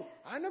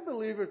 I'm a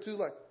believer too.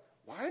 Like,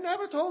 why you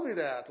never told me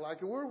that?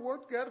 Like, we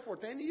worked together for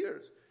 10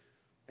 years.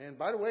 And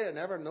by the way, I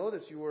never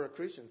noticed you were a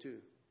Christian too.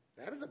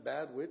 That is a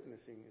bad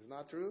witnessing. Is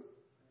not true?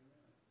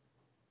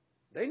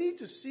 They need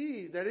to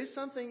see there is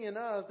something in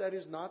us that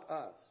is not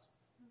us.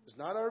 It's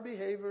not our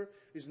behavior.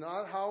 It's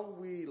not how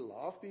we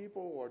love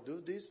people or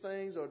do these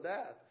things or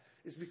that.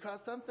 It's because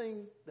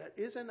something that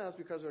is in us,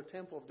 because we're a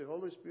temple of the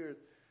Holy Spirit,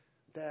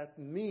 that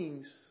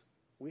means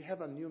we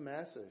have a new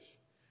message.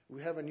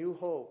 We have a new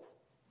hope.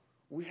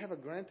 We have a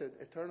granted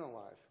eternal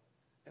life.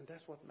 And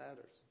that's what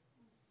matters.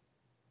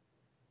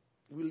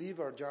 We leave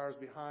our jars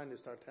behind and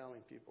start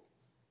telling people.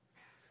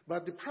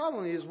 But the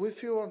problem is we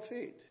feel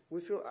unfit.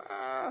 We feel,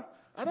 I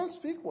don't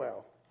speak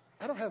well.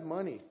 I don't have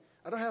money.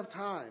 I don't have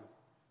time.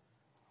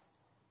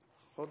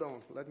 Hold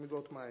on. Let me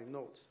go to my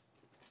notes.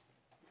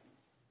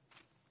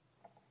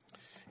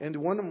 And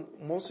one of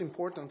the most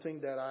important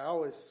thing that I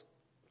always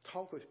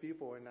talk with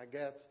people and I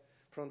get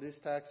from this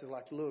text is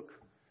like, look,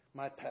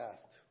 my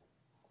past.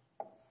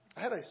 I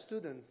had a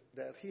student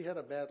that he had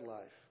a bad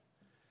life.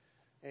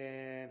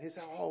 And he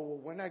said,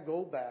 when I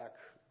go back,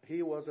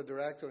 he was a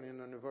director in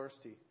a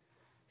university.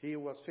 He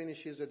was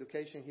finished his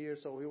education here,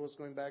 so he was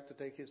going back to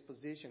take his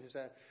position. He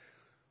said,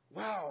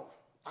 wow,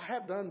 I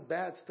have done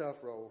bad stuff,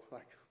 Raul.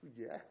 Like,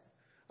 yeah,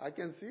 I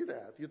can see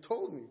that. You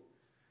told me.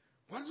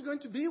 What's it going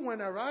to be when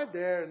I arrive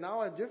there?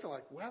 Now I'm different.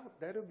 Like, well,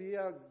 that'll be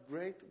a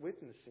great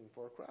witnessing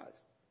for Christ.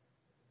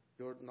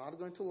 You're not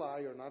going to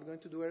lie. You're not going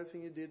to do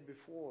everything you did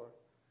before.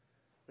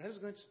 That is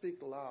going to speak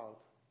loud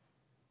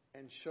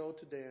and show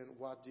to them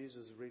what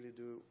Jesus really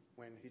do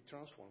when he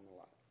transformed a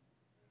life.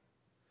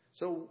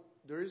 So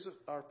there is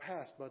our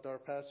past, but our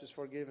past is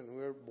forgiven.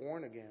 We're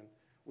born again.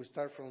 We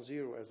start from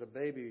zero as a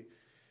baby,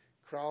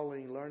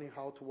 crawling, learning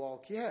how to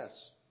walk. Yes,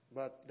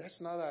 but that's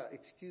not an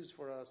excuse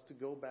for us to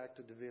go back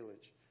to the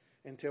village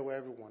and tell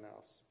everyone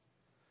else.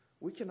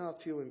 We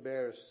cannot feel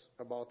embarrassed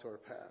about our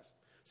past.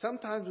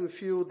 Sometimes we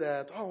feel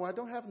that, I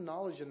don't have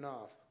knowledge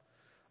enough.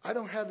 I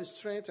don't have the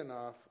strength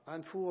enough.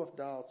 I'm full of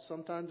doubt.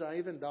 Sometimes I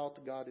even doubt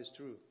God is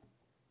true.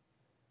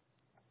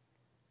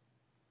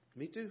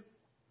 Me too.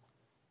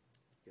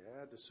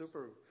 Yeah, the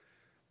super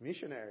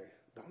missionary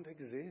don't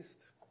exist.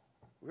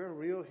 We're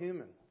real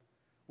human.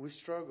 We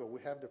struggle.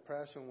 We have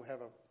depression. We have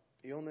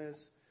a illness.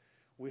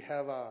 We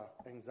have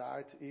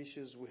anxiety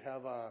issues. We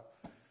have a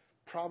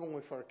problem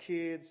with our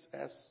kids,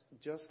 as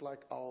just like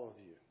all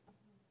of you.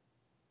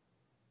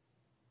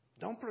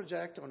 Don't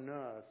project on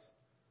us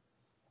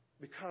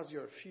because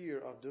you're fear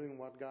of doing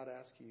what God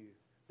asks you,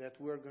 that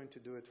we're going to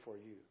do it for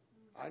you.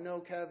 I know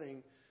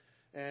Kevin,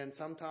 and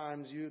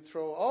sometimes you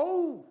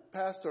throw,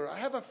 Pastor, I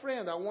have a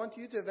friend. I want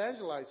you to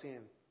evangelize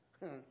him.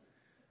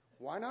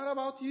 Why not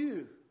about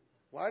you?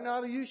 Why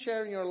not you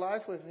sharing your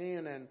life with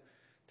him and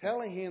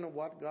telling him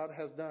what God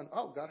has done?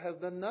 God has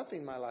done nothing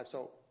in my life,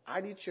 so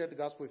I need to share the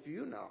gospel with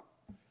you now.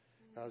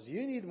 Because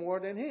you need more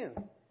than him.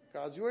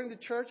 Because you're in the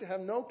church, you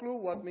have no clue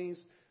what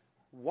means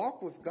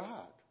walk with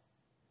God.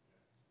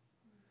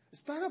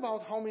 It's not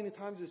about how many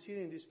times you sit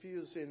in these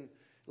pews and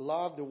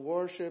love the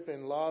worship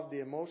and love the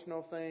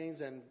emotional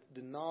things and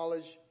the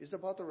knowledge. It's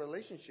about the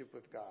relationship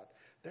with God.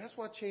 That's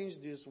what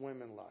changed this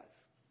woman's life.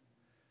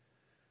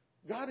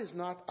 God is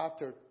not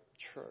after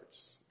church.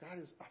 God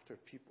is after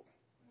people.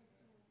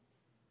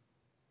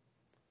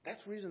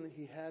 That's the reason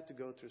he had to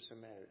go through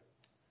Samaria.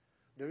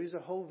 There is a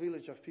whole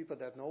village of people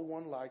that no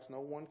one likes,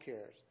 no one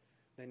cares.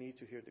 They need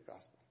to hear the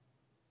gospel.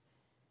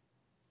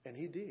 And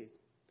he did.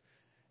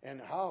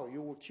 And how?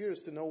 You were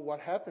curious to know what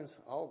happens.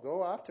 Oh,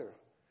 go after.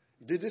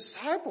 The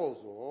disciples.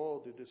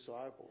 Oh, the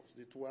disciples.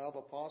 The 12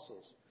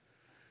 apostles.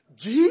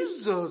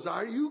 Jesus,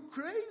 are you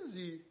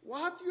crazy?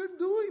 What are you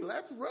doing?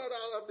 Let's run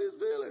out of this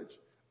village.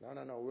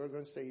 No. We're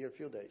going to stay here a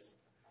few days.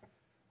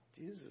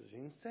 Jesus is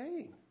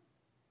insane.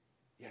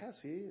 Yes,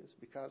 he is.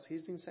 Because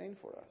he's insane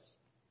for us.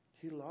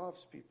 He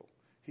loves people.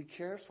 He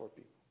cares for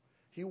people.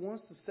 He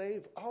wants to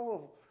save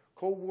our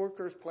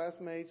co-workers,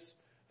 classmates,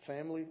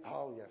 family.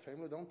 Oh, yeah,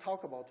 family. Don't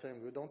talk about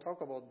family. We don't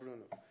talk about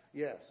Bruno.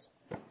 Yes.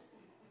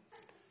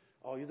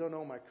 Oh, you don't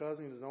know my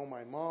cousin. You don't know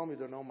my mom. You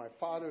don't know my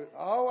father.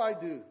 Oh, I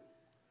do.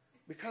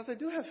 Because I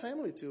do have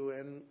family too.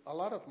 And a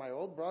lot of my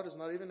old brother's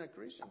not even a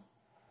Christian.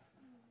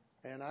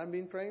 And I've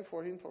been praying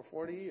for him for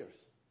 40 years.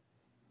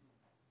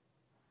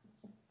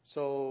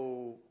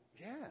 So,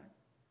 yeah.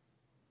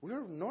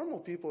 We're normal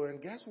people.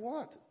 And guess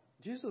what?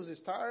 Jesus is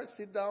tired,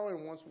 sit down,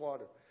 and wants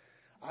water.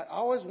 I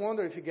always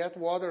wonder if he gets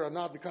water or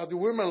not because the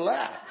women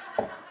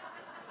left.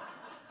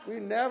 We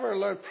never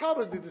learned.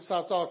 Probably the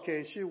disciples,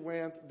 okay, she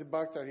went, the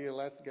bucks are here,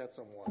 let's get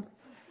some water.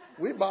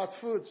 We bought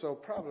food, so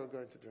probably we're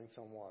going to drink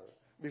some water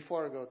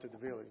before I go to the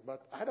village.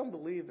 But I don't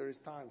believe there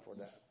is time for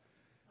that.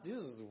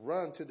 Jesus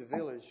ran to the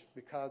village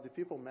because the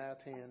people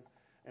met him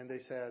and they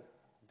said,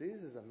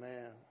 this is a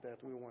man that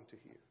we want to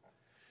hear.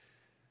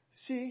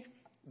 See,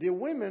 the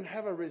women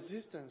have a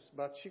resistance,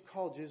 but she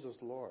called Jesus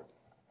Lord.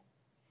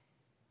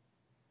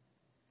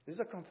 This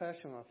is a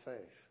confession of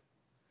faith.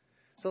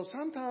 So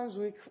sometimes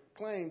we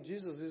claim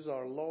Jesus is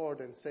our Lord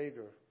and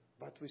Savior,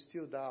 but we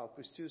still doubt,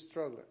 we still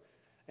struggle.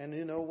 And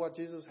you know what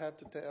Jesus had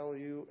to tell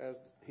you as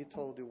he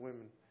told the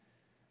women?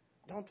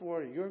 Don't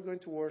worry, you're going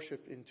to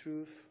worship in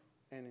truth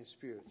and in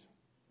spirit.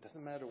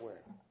 Doesn't matter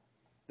where.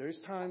 There is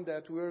time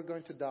that we're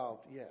going to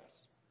doubt,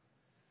 yes.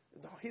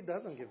 No, he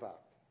doesn't give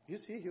up. You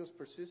see, he was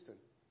persistent.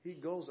 He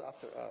goes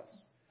after us.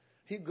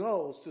 He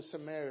goes to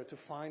Samaria to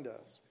find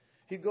us.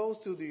 He goes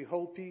to the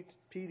whole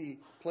pity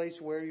place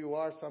where you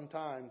are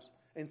sometimes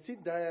and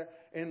sit there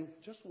and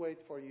just wait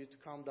for you to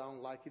come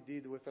down like he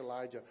did with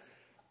Elijah.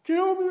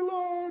 Kill me,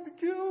 Lord,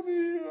 kill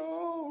me.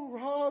 Oh,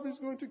 Rob is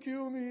going to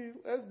kill me.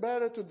 It's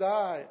better to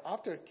die.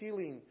 After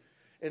killing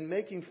and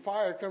making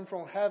fire come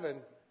from heaven,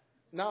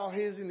 now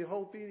he's in the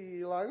whole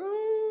pity like,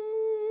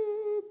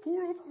 oh,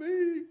 poor of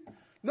me.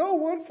 No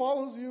one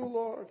follows you,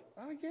 Lord.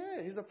 Oh,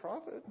 yeah, he's a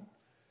prophet.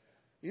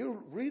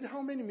 You read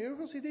how many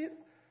miracles he did?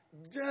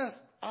 Just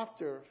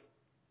after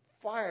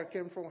fire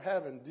came from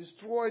heaven,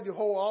 destroyed the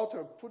whole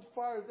altar, put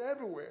fires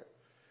everywhere.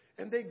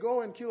 And they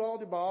go and kill all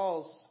the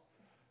Baal's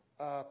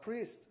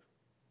priests.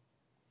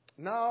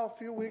 Now, a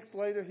few weeks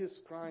later, he's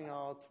crying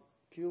out,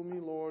 kill me,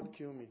 Lord,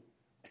 kill me.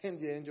 And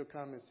the angel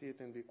come and sit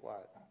and be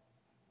quiet.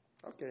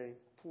 Okay,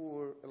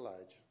 poor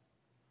Elijah.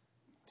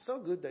 So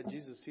good that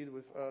Jesus sit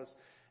with us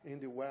in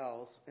the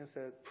wells and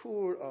said,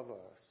 poor of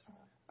us.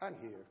 I'm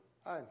here.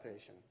 I'm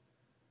patient.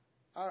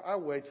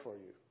 I'll wait for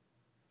you.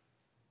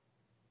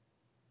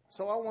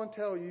 So I want to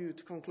tell you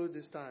to conclude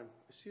this time.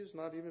 It's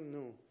not even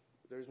noon.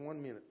 There's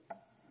 1 minute.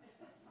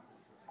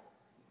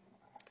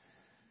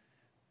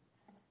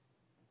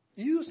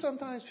 You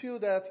sometimes feel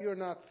that you're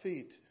not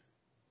fit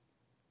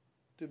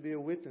to be a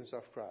witness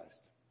of Christ.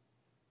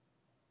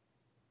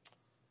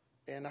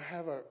 And I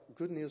have a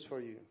good news for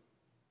you.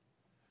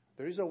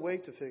 There is a way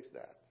to fix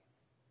that.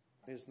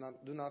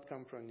 Do not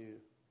come from you.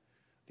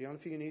 The only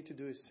thing you need to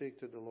do is seek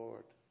to the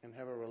Lord and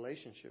have a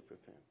relationship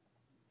with Him.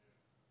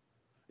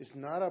 It's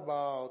not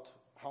about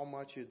how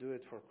much you do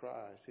it for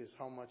Christ. It's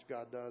how much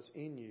God does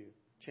in you,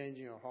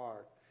 changing your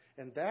heart.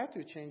 And that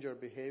will change your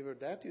behavior.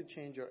 That will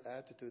change your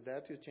attitude.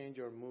 That will change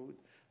your mood.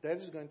 That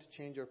is going to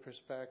change your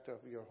perspective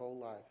of your whole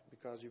life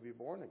because you'll be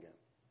born again.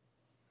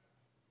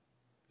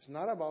 It's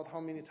not about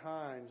how many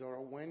times or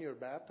when you're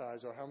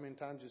baptized or how many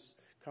times you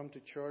come to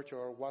church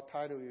or what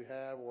title you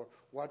have or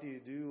what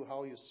you do,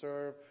 how you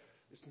serve.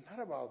 It's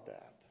not about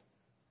that.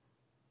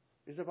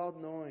 It's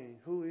about knowing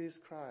who is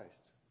Christ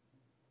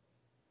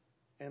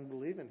and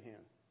believe in Him.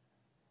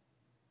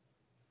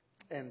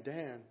 And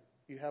then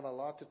you have a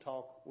lot to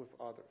talk with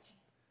others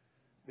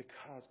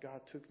because God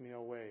took me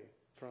away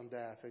from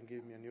death and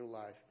gave me a new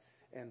life.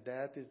 And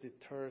that is the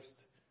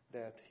thirst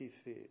that He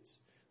feeds.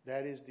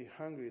 That is the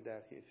hunger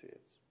that He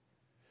feeds.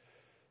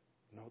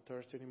 No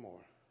thirst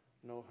anymore.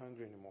 No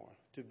hunger anymore.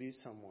 To be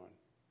someone.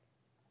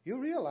 You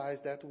realize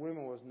that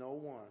woman was no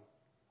one.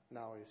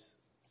 Now is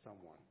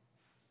someone.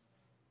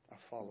 A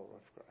follower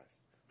of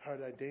Christ.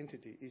 Her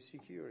identity is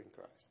secure in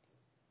Christ.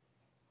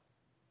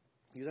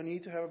 You don't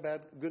need to have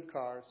good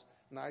cars,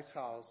 nice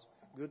house,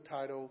 good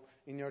title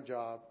in your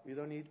job. You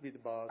don't need to be the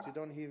boss. You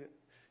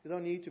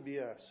don't need to be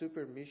a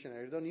super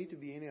missionary. You don't need to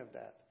be any of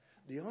that.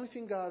 The only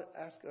thing God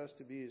asks us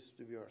to be is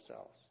to be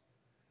ourselves.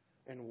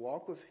 And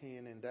walk with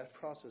Him in that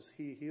process.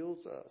 He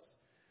heals us.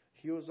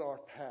 Heals our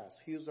past.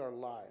 Heals our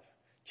life.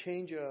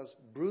 Changes us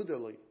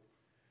brutally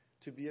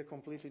to be a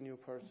completely new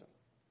person.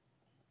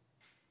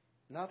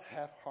 Not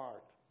half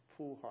heart,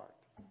 full heart.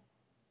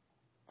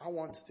 I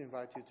want to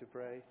invite you to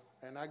pray,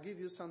 and I give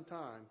you some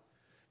time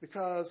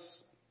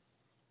because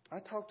I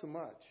talk too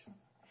much.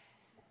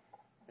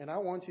 And I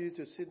want you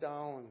to sit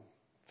down and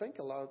think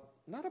a lot,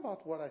 not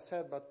about what I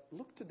said, but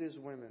look to these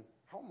women.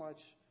 How much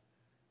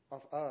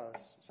of us,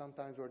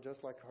 sometimes we're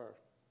just like her.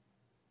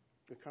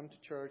 We come to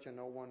church and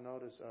no one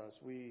notices us.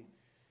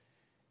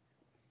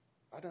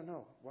 I don't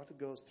know what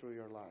goes through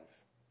your life.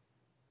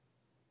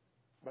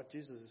 But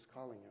Jesus is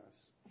calling us.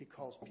 He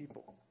calls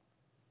people.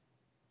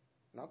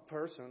 Not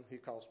person, He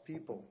calls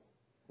people.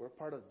 We're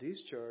part of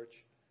this church,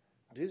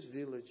 this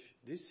village,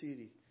 this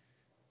city.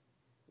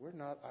 We're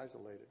not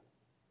isolated.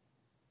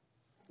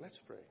 Let's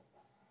pray.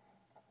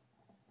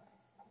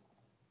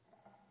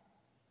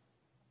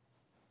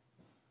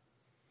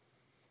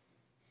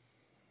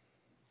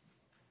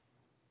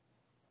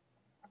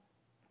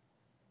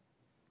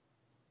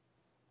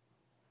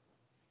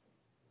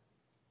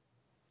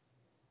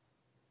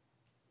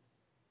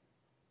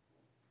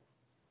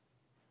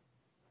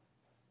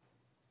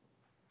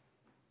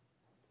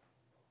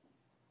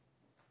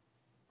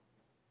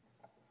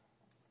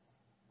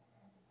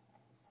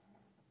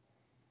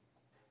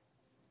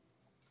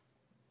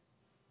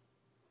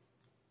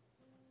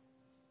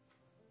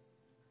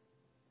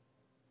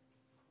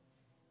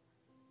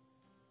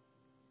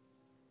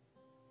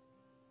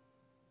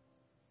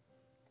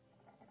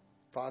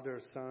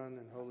 Father, Son,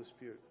 and Holy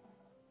Spirit,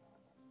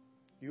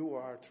 You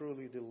are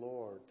truly the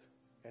Lord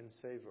and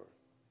Savior.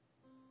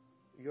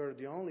 You're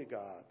the only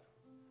God,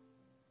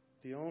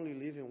 the only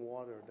living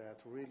water that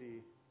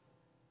really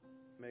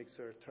makes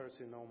her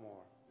thirsty no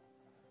more,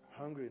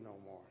 hungry no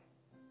more,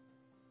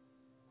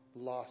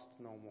 lost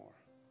no more.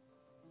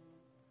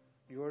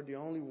 You're the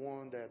only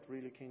one that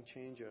really can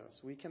change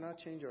us. We cannot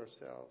change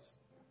ourselves.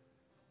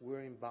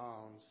 We're in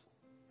bounds.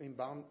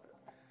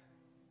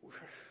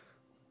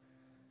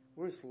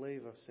 We're a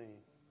slave of sin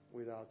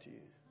without You.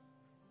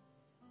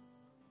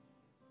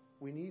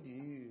 We need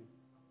You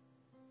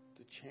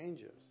to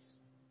change us,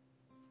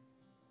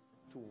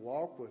 to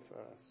walk with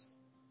us,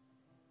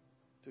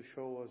 to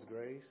show us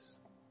grace,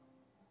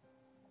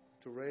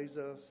 to raise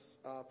us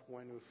up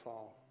when we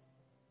fall,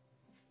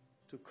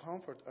 to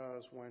comfort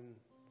us when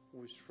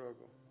we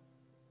struggle.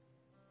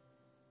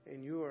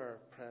 And You are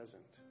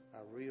present,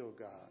 a real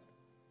God,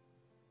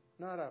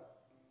 not a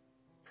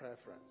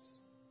preference,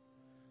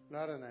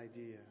 not an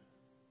idea.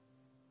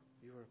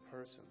 You are a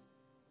person.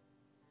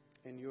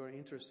 And You are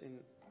interested in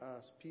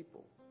us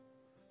people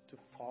to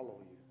follow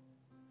You.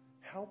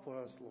 Help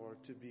us, Lord,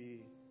 to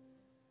be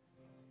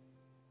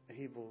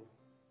able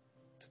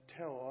to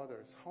tell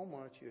others how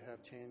much You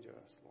have changed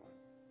us, Lord.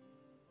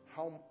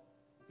 How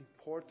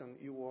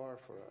important You are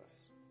for us.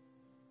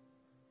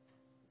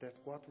 That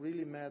what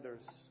really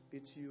matters,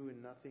 it's You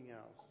and nothing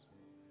else.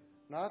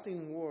 Not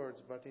in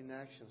words, but in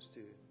actions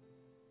too.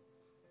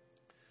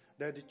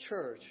 That the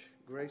church,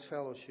 Grace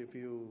Fellowship,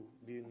 will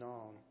be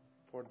known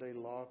for their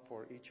love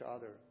for each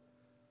other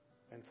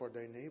and for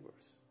their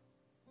neighbors,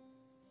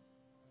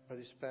 but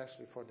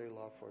especially for their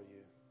love for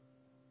You.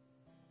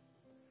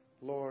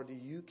 Lord,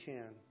 You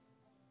can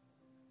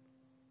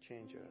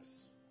change us.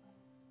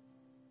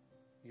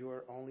 You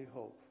are only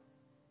hope,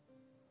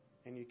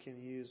 and You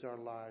can use our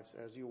lives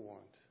as You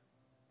want,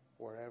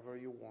 wherever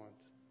You want,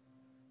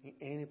 in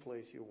any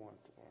place You want,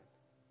 Lord.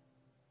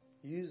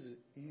 Use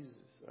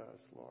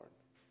us, Lord.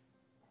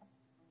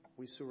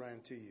 We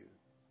surrender to You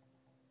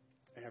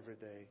every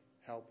day.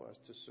 Help us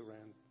to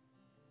surrender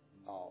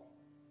all.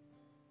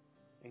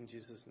 In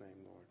Jesus'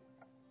 name, Lord.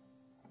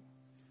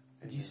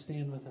 Would you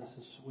stand with us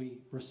as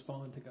we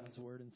respond to God's word?